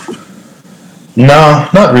go? No,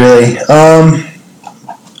 not really.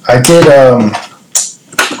 I did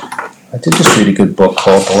just read a good book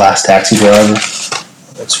called The Last Taxi Driver.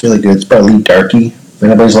 It's really good. It's by Lee Darkey. If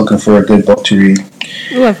anybody's looking for a good book to read.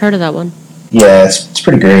 Oh, I've heard of that one. Yeah, it's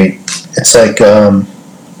pretty great. It's like, I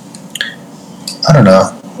don't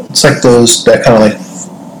know. It's like that kind of like,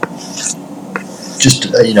 just,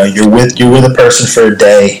 you're with a person for a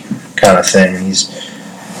day kind of thing. And he's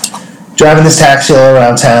driving this taxi all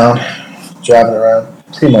around town, driving around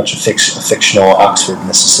pretty much a fictional Oxford,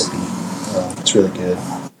 Mississippi. It's really good.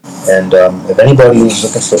 And if anybody is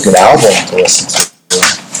looking for a good album to listen to,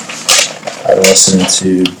 I've been listening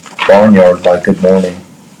to Barnyard by Good Morning,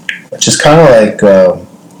 which is kind of like,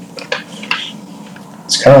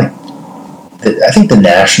 it's kind of like, I think The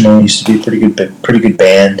National used to be a pretty good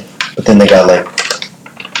band, but then they got like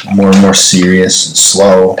more and more serious and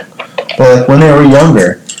slow. But like when they were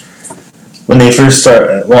younger, when they first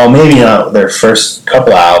started, well, maybe not their first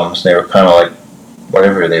couple albums, they were kind of like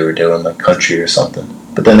whatever they were doing, like country or something.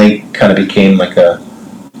 But then they kind of became like a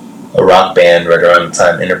rock band right around the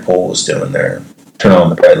time Interpol was doing their Turn On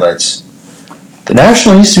the Bright Lights. The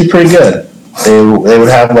National used to be pretty good. They would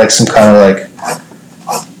have like some kind of like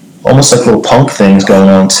almost like little punk things going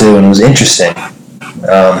on too, and it was interesting.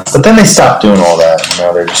 But then they stopped doing all that.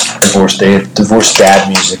 Now they're just divorced. They have divorced dad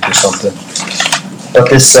music or something. But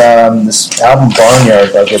this album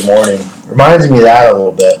Barnyard by Good Morning reminds me of that a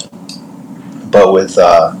little bit, but with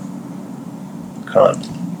kind of,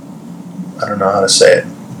 I don't know how to say it.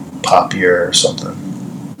 Popular or something.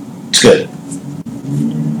 It's good.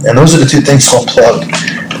 And those are the two things I'll plug.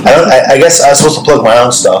 I guess I was supposed to plug my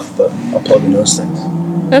own stuff, but I'll plug in those things.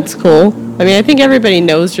 That's cool. I mean, I think everybody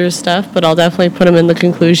knows your stuff, but I'll definitely put them in the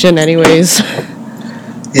conclusion anyways.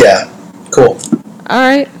 Yeah, cool. All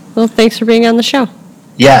right. Well, thanks for being on the show.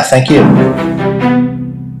 Yeah, thank you.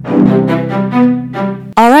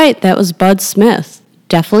 All right, that was Bud Smith.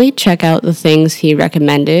 Definitely check out the things he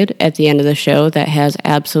recommended at the end of the show that has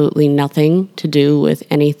absolutely nothing to do with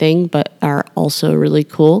anything but are also really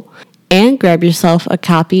cool. And grab yourself a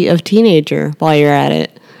copy of Teenager while you're at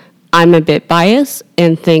it. I'm a bit biased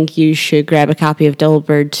and think you should grab a copy of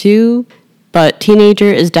Delbird too, but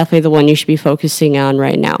Teenager is definitely the one you should be focusing on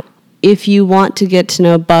right now. If you want to get to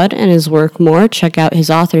know Bud and his work more, check out his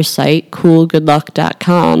author site,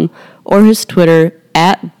 coolgoodluck.com, or his Twitter,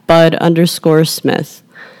 @Bud_Smith.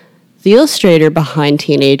 The illustrator behind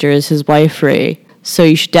Teenager is his wife, Ray, so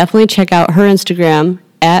you should definitely check out her Instagram,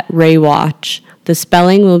 @RayWatch. The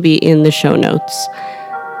spelling will be in the show notes.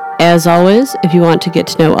 As always, if you want to get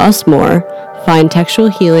to know us more, find Textual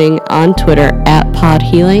Healing on Twitter,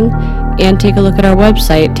 @PodHealing, and take a look at our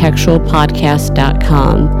website,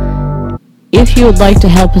 textualpodcast.com. If you would like to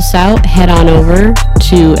help us out, head on over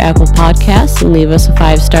to Apple Podcasts and leave us a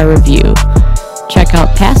 5-star review. Check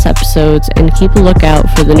out past episodes and keep a lookout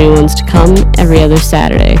for the new ones to come every other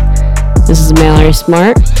Saturday. This is Mallory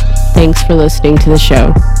Smart. Thanks for listening to the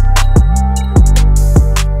show.